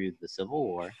lived through the Civil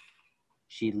War.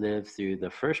 She lived through the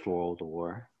First World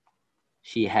War.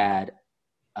 She had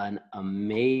an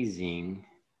amazing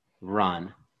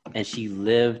run, and she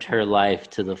lived her life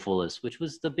to the fullest, which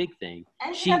was the big thing.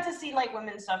 And she got to see like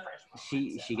women's suffrage.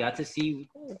 She got to see.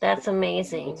 That's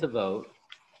amazing. To vote.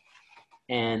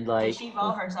 And like, did she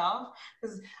vote herself?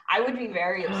 Because I would be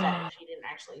very upset if she didn't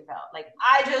actually vote. Like,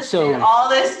 I just did all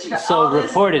this.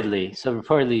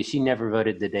 Reportedly, she never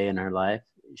voted the day in her life.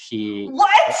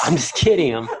 What? I'm just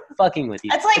kidding. I'm fucking with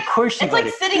you. It's like, of course she voted.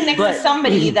 Like sitting next to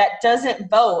somebody that doesn't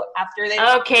vote after they.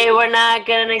 Okay, we're not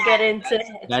gonna get into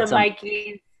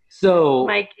Mikey's.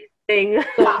 Mikey's thing.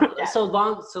 So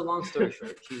long story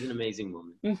short, she's an amazing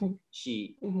woman. Mm-hmm.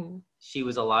 She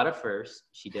was a lot of firsts.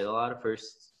 She did a lot of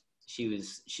firsts. She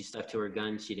stuck to her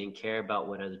guns. She didn't care about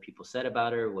what other people said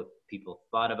about her, what people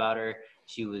thought about her.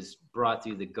 She was brought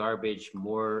through the garbage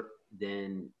more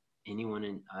than anyone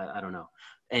in, I don't know.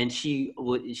 And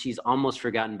she's almost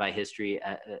forgotten by history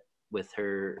with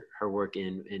her work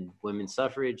in women's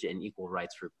suffrage and equal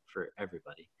rights for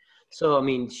everybody. So, I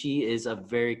mean, she is a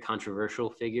very controversial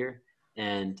figure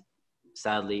and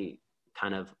sadly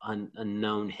kind of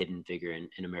unknown hidden figure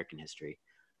in American history.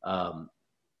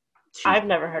 I've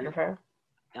never heard of her.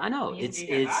 I know Neither it's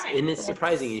have I. and it's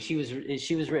surprising, and she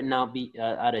was written out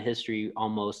out of history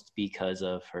almost because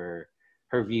of her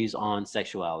views on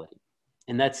sexuality,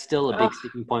 and that's still a big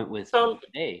sticking point with So,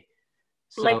 today.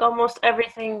 So, like almost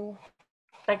everything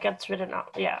that gets written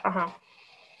out. Yeah.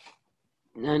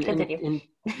 Continue. and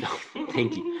no,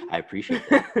 thank you, I appreciate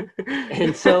that.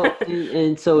 And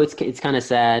so it's kind of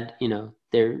sad, you know.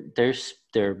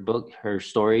 Her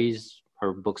stories,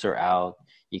 her books are out.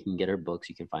 You can get her books.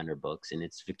 You can find her books, and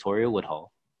it's Victoria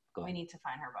Woodhull. We need to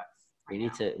find her books. We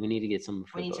need to get some of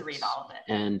her We need books. to read all of it.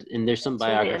 And there's some It's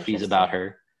really biographies about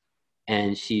her,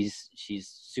 and she's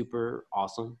super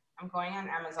awesome. I'm going on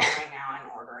Amazon right now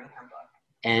and ordering her book.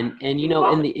 And you know,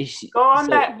 go on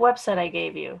that website I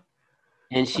gave you.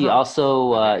 And she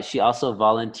also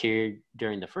volunteered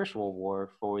during the First World War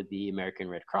for the American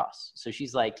Red Cross. So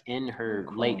she's like in her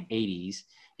late 80s,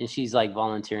 and she's like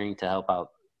volunteering to help out,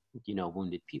 you know,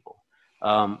 wounded people,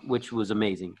 which was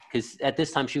amazing because at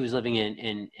this time she was living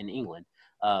in England.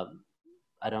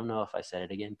 I don't know if I said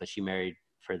it again, but she married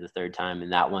for the third time,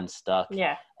 and that one stuck.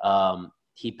 Yeah.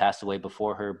 He passed away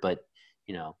before her, but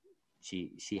you know,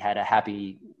 she had a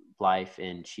happy life,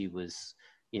 and she was,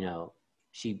 you know,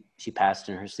 she passed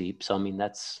in her sleep. So I mean,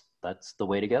 that's the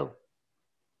way to go.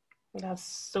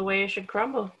 That's the way it should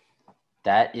crumble.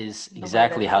 That is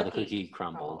exactly how the cookie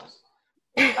crumbled.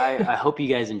 I hope you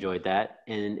guys enjoyed that.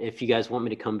 And if you guys want me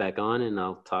to come back on, and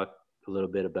I'll talk a little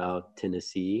bit about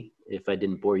Tennessee, if I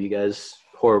didn't bore you guys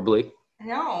horribly.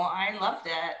 No, I loved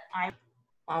it.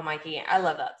 Oh, Mikey, I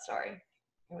love that story.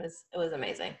 It was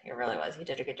amazing. It really was. You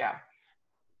did a good job.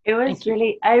 It was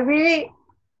really,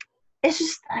 it's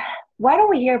just, why don't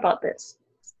we hear about this?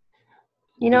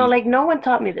 You know, like no one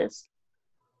taught me this.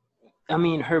 I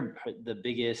mean, the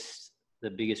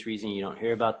biggest reason you don't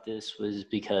hear about this was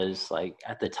because, like,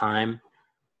 at the time,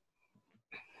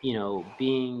 you know,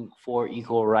 being for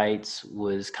equal rights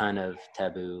was kind of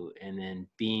taboo, and then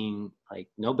being like,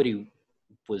 nobody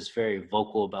was very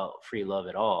vocal about free love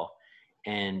at all,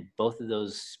 and both of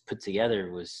those put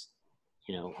together was,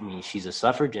 you know, I mean, she's a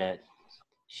suffragette,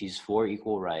 she's for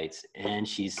equal rights, and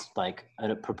she's like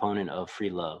a proponent of free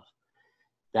love.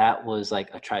 That was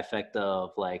like a trifecta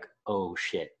of like, oh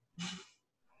shit,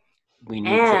 we need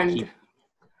to keep.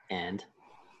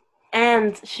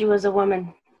 And she was a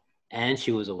woman. And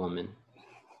she was a woman.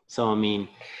 So I mean,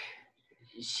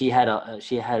 she had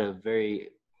a very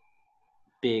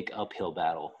big uphill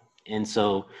battle. And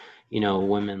so, you know,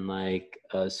 women like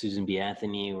Susan B.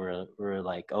 Anthony were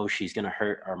like, oh, she's gonna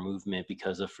hurt our movement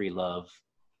because of free love,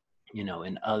 you know,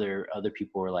 and other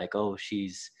people were like, oh,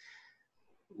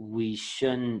 we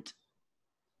shouldn't,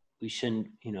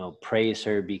 you know, praise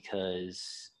her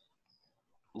because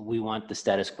we want the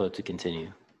status quo to continue.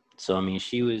 So I mean,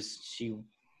 she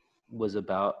was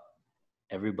about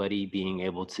everybody being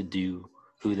able to do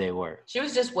who they were. She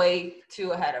was just way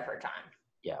too ahead of her time.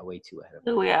 Yeah, way too ahead of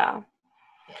her. Oh yeah.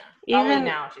 Even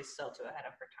now, she's still too ahead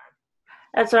of her time.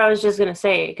 That's what I was just gonna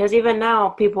say. Because even now,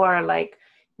 people are like,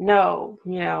 no,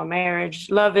 you know,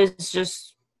 love is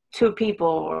just two people,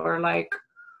 or like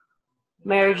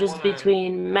marriage is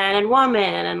between man and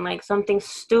woman, and like something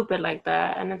stupid like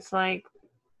that. And it's like,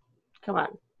 come on,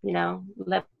 you know,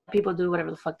 let people do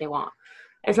whatever the fuck they want.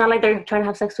 It's not like they're trying to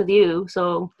have sex with you,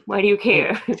 so why do you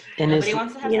care? And nobody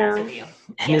wants to have sex with you.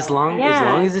 And as long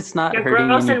as it's not you're hurting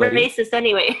gross anybody. And racist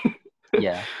anyway.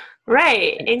 Yeah.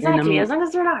 Right. Exactly. As long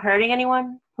as they're not hurting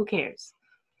anyone, who cares?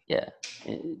 Yeah.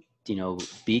 You know,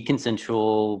 be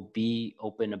consensual. Be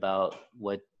open about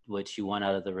what you want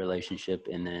out of the relationship,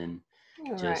 and then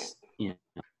just you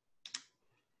know,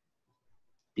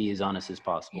 be as honest as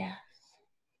possible. Yes.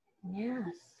 Yes.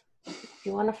 If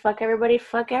you want to fuck everybody,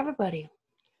 fuck everybody.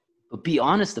 But be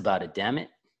honest about it, damn it.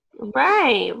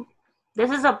 Right.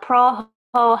 This is a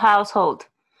pro-ho household.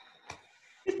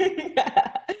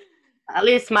 At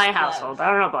least my household. I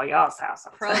don't know about y'all's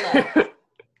household.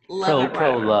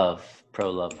 Pro-love.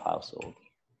 Pro-love household.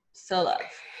 So love.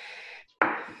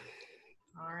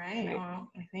 All right. Well,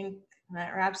 I think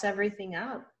that wraps everything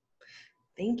up.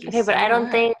 Thank you. Okay, but I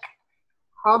don't think.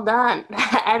 Hold on.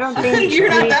 I don't think you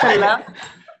need to love.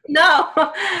 No,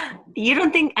 you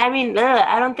don't think. I mean,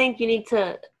 I don't think you need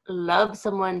to love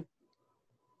someone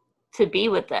to be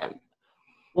with them.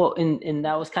 Well, and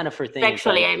that was kind of her thing.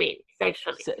 Sexually, like, I mean,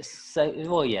 sexually.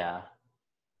 Well, yeah.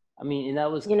 I mean, and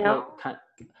that was, you know, kind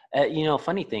of, you know,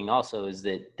 funny thing also is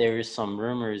that there's some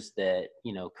rumors that,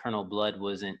 you know, Colonel Blood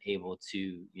wasn't able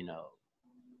to, you know,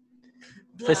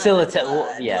 facilitate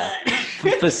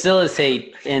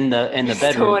in the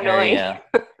bedroom area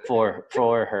for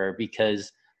her,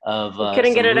 because of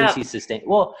couldn't get some it wounds up. he sustained.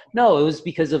 Well, no, it was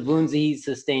because of wounds he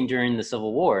sustained during the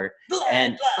Civil War,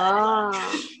 and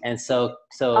so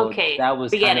Okay, that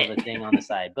was we get kind of it. a thing on the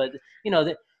side. But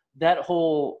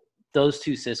those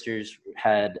two sisters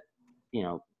had,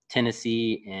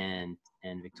 Tennessee and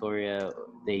Victoria.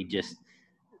 They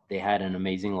had an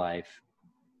amazing life.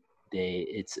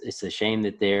 It's a shame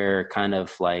that they're kind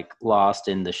of like lost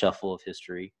in the shuffle of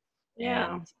history.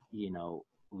 Yeah. And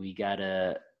we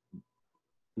gotta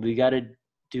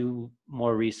do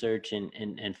more research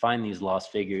and find these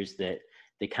lost figures that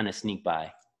they kind of sneak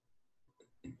by.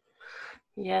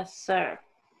 Yes, sir.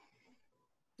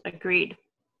 Agreed.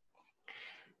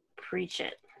 Preach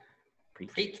it.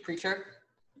 Preach, preacher.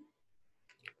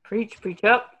 Preach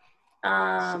up.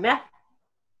 Yeah.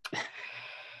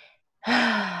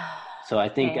 So I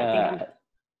think, Okay,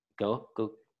 go.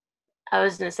 I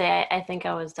was gonna say I think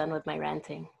I was done with my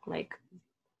ranting. Like,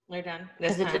 We're done.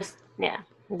 This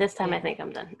time Yeah. I think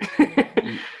I'm done.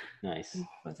 Nice.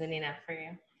 Wasn't enough for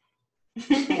you.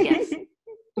 I guess.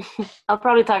 I'll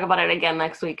probably talk about it again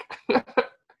next week.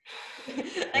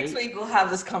 Next week we'll have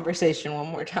this conversation one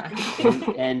more time.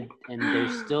 and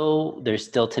there's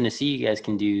still Tennessee you guys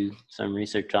can do some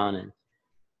research on and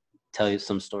tell you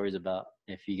some stories about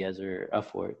if you guys are up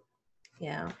for it.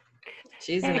 Yeah.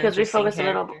 She's because we focused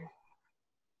character.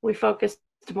 we focused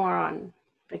more on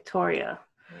Victoria.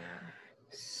 Yeah.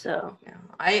 So yeah.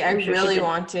 I sure really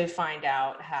want to find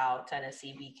out how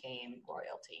Tennessee became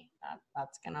royalty.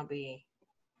 That's gonna be.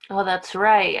 Oh, that's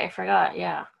right. I forgot.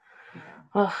 Yeah.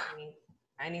 Oh.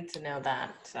 I need to know that.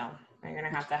 So I'm gonna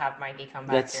have to have Mikey come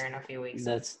back here in a few weeks.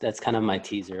 That's kind of my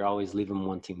teaser. Always leave him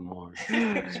wanting more.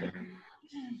 So.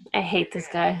 I hate this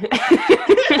guy.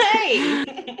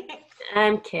 Hey!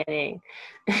 I'm kidding.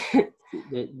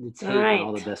 It's hate in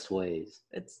all the best ways.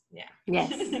 It's yeah.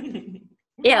 Yes.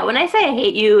 Yeah, when I say I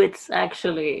hate you, it's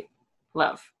actually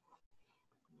love.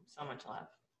 So much love.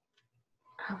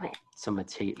 Oh, man. So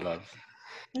much hate, love.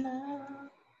 No.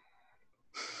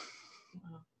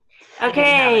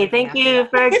 Okay, thank you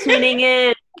for tuning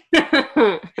in.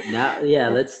 Now, yeah,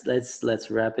 let's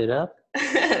wrap it up.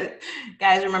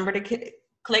 Guys, remember to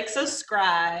click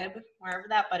subscribe wherever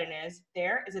that button is.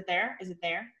 There, is it there? Is it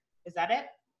there? Is that it?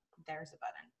 There's a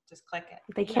button. Just click it.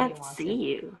 They can't see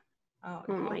you. Oh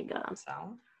my God.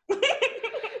 So.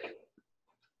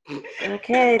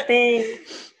 Okay,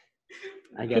 thanks.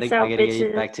 I gotta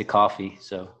get back to coffee,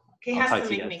 so He I'll has talk to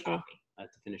to you make guys. me coffee. I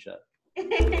have to finish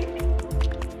up.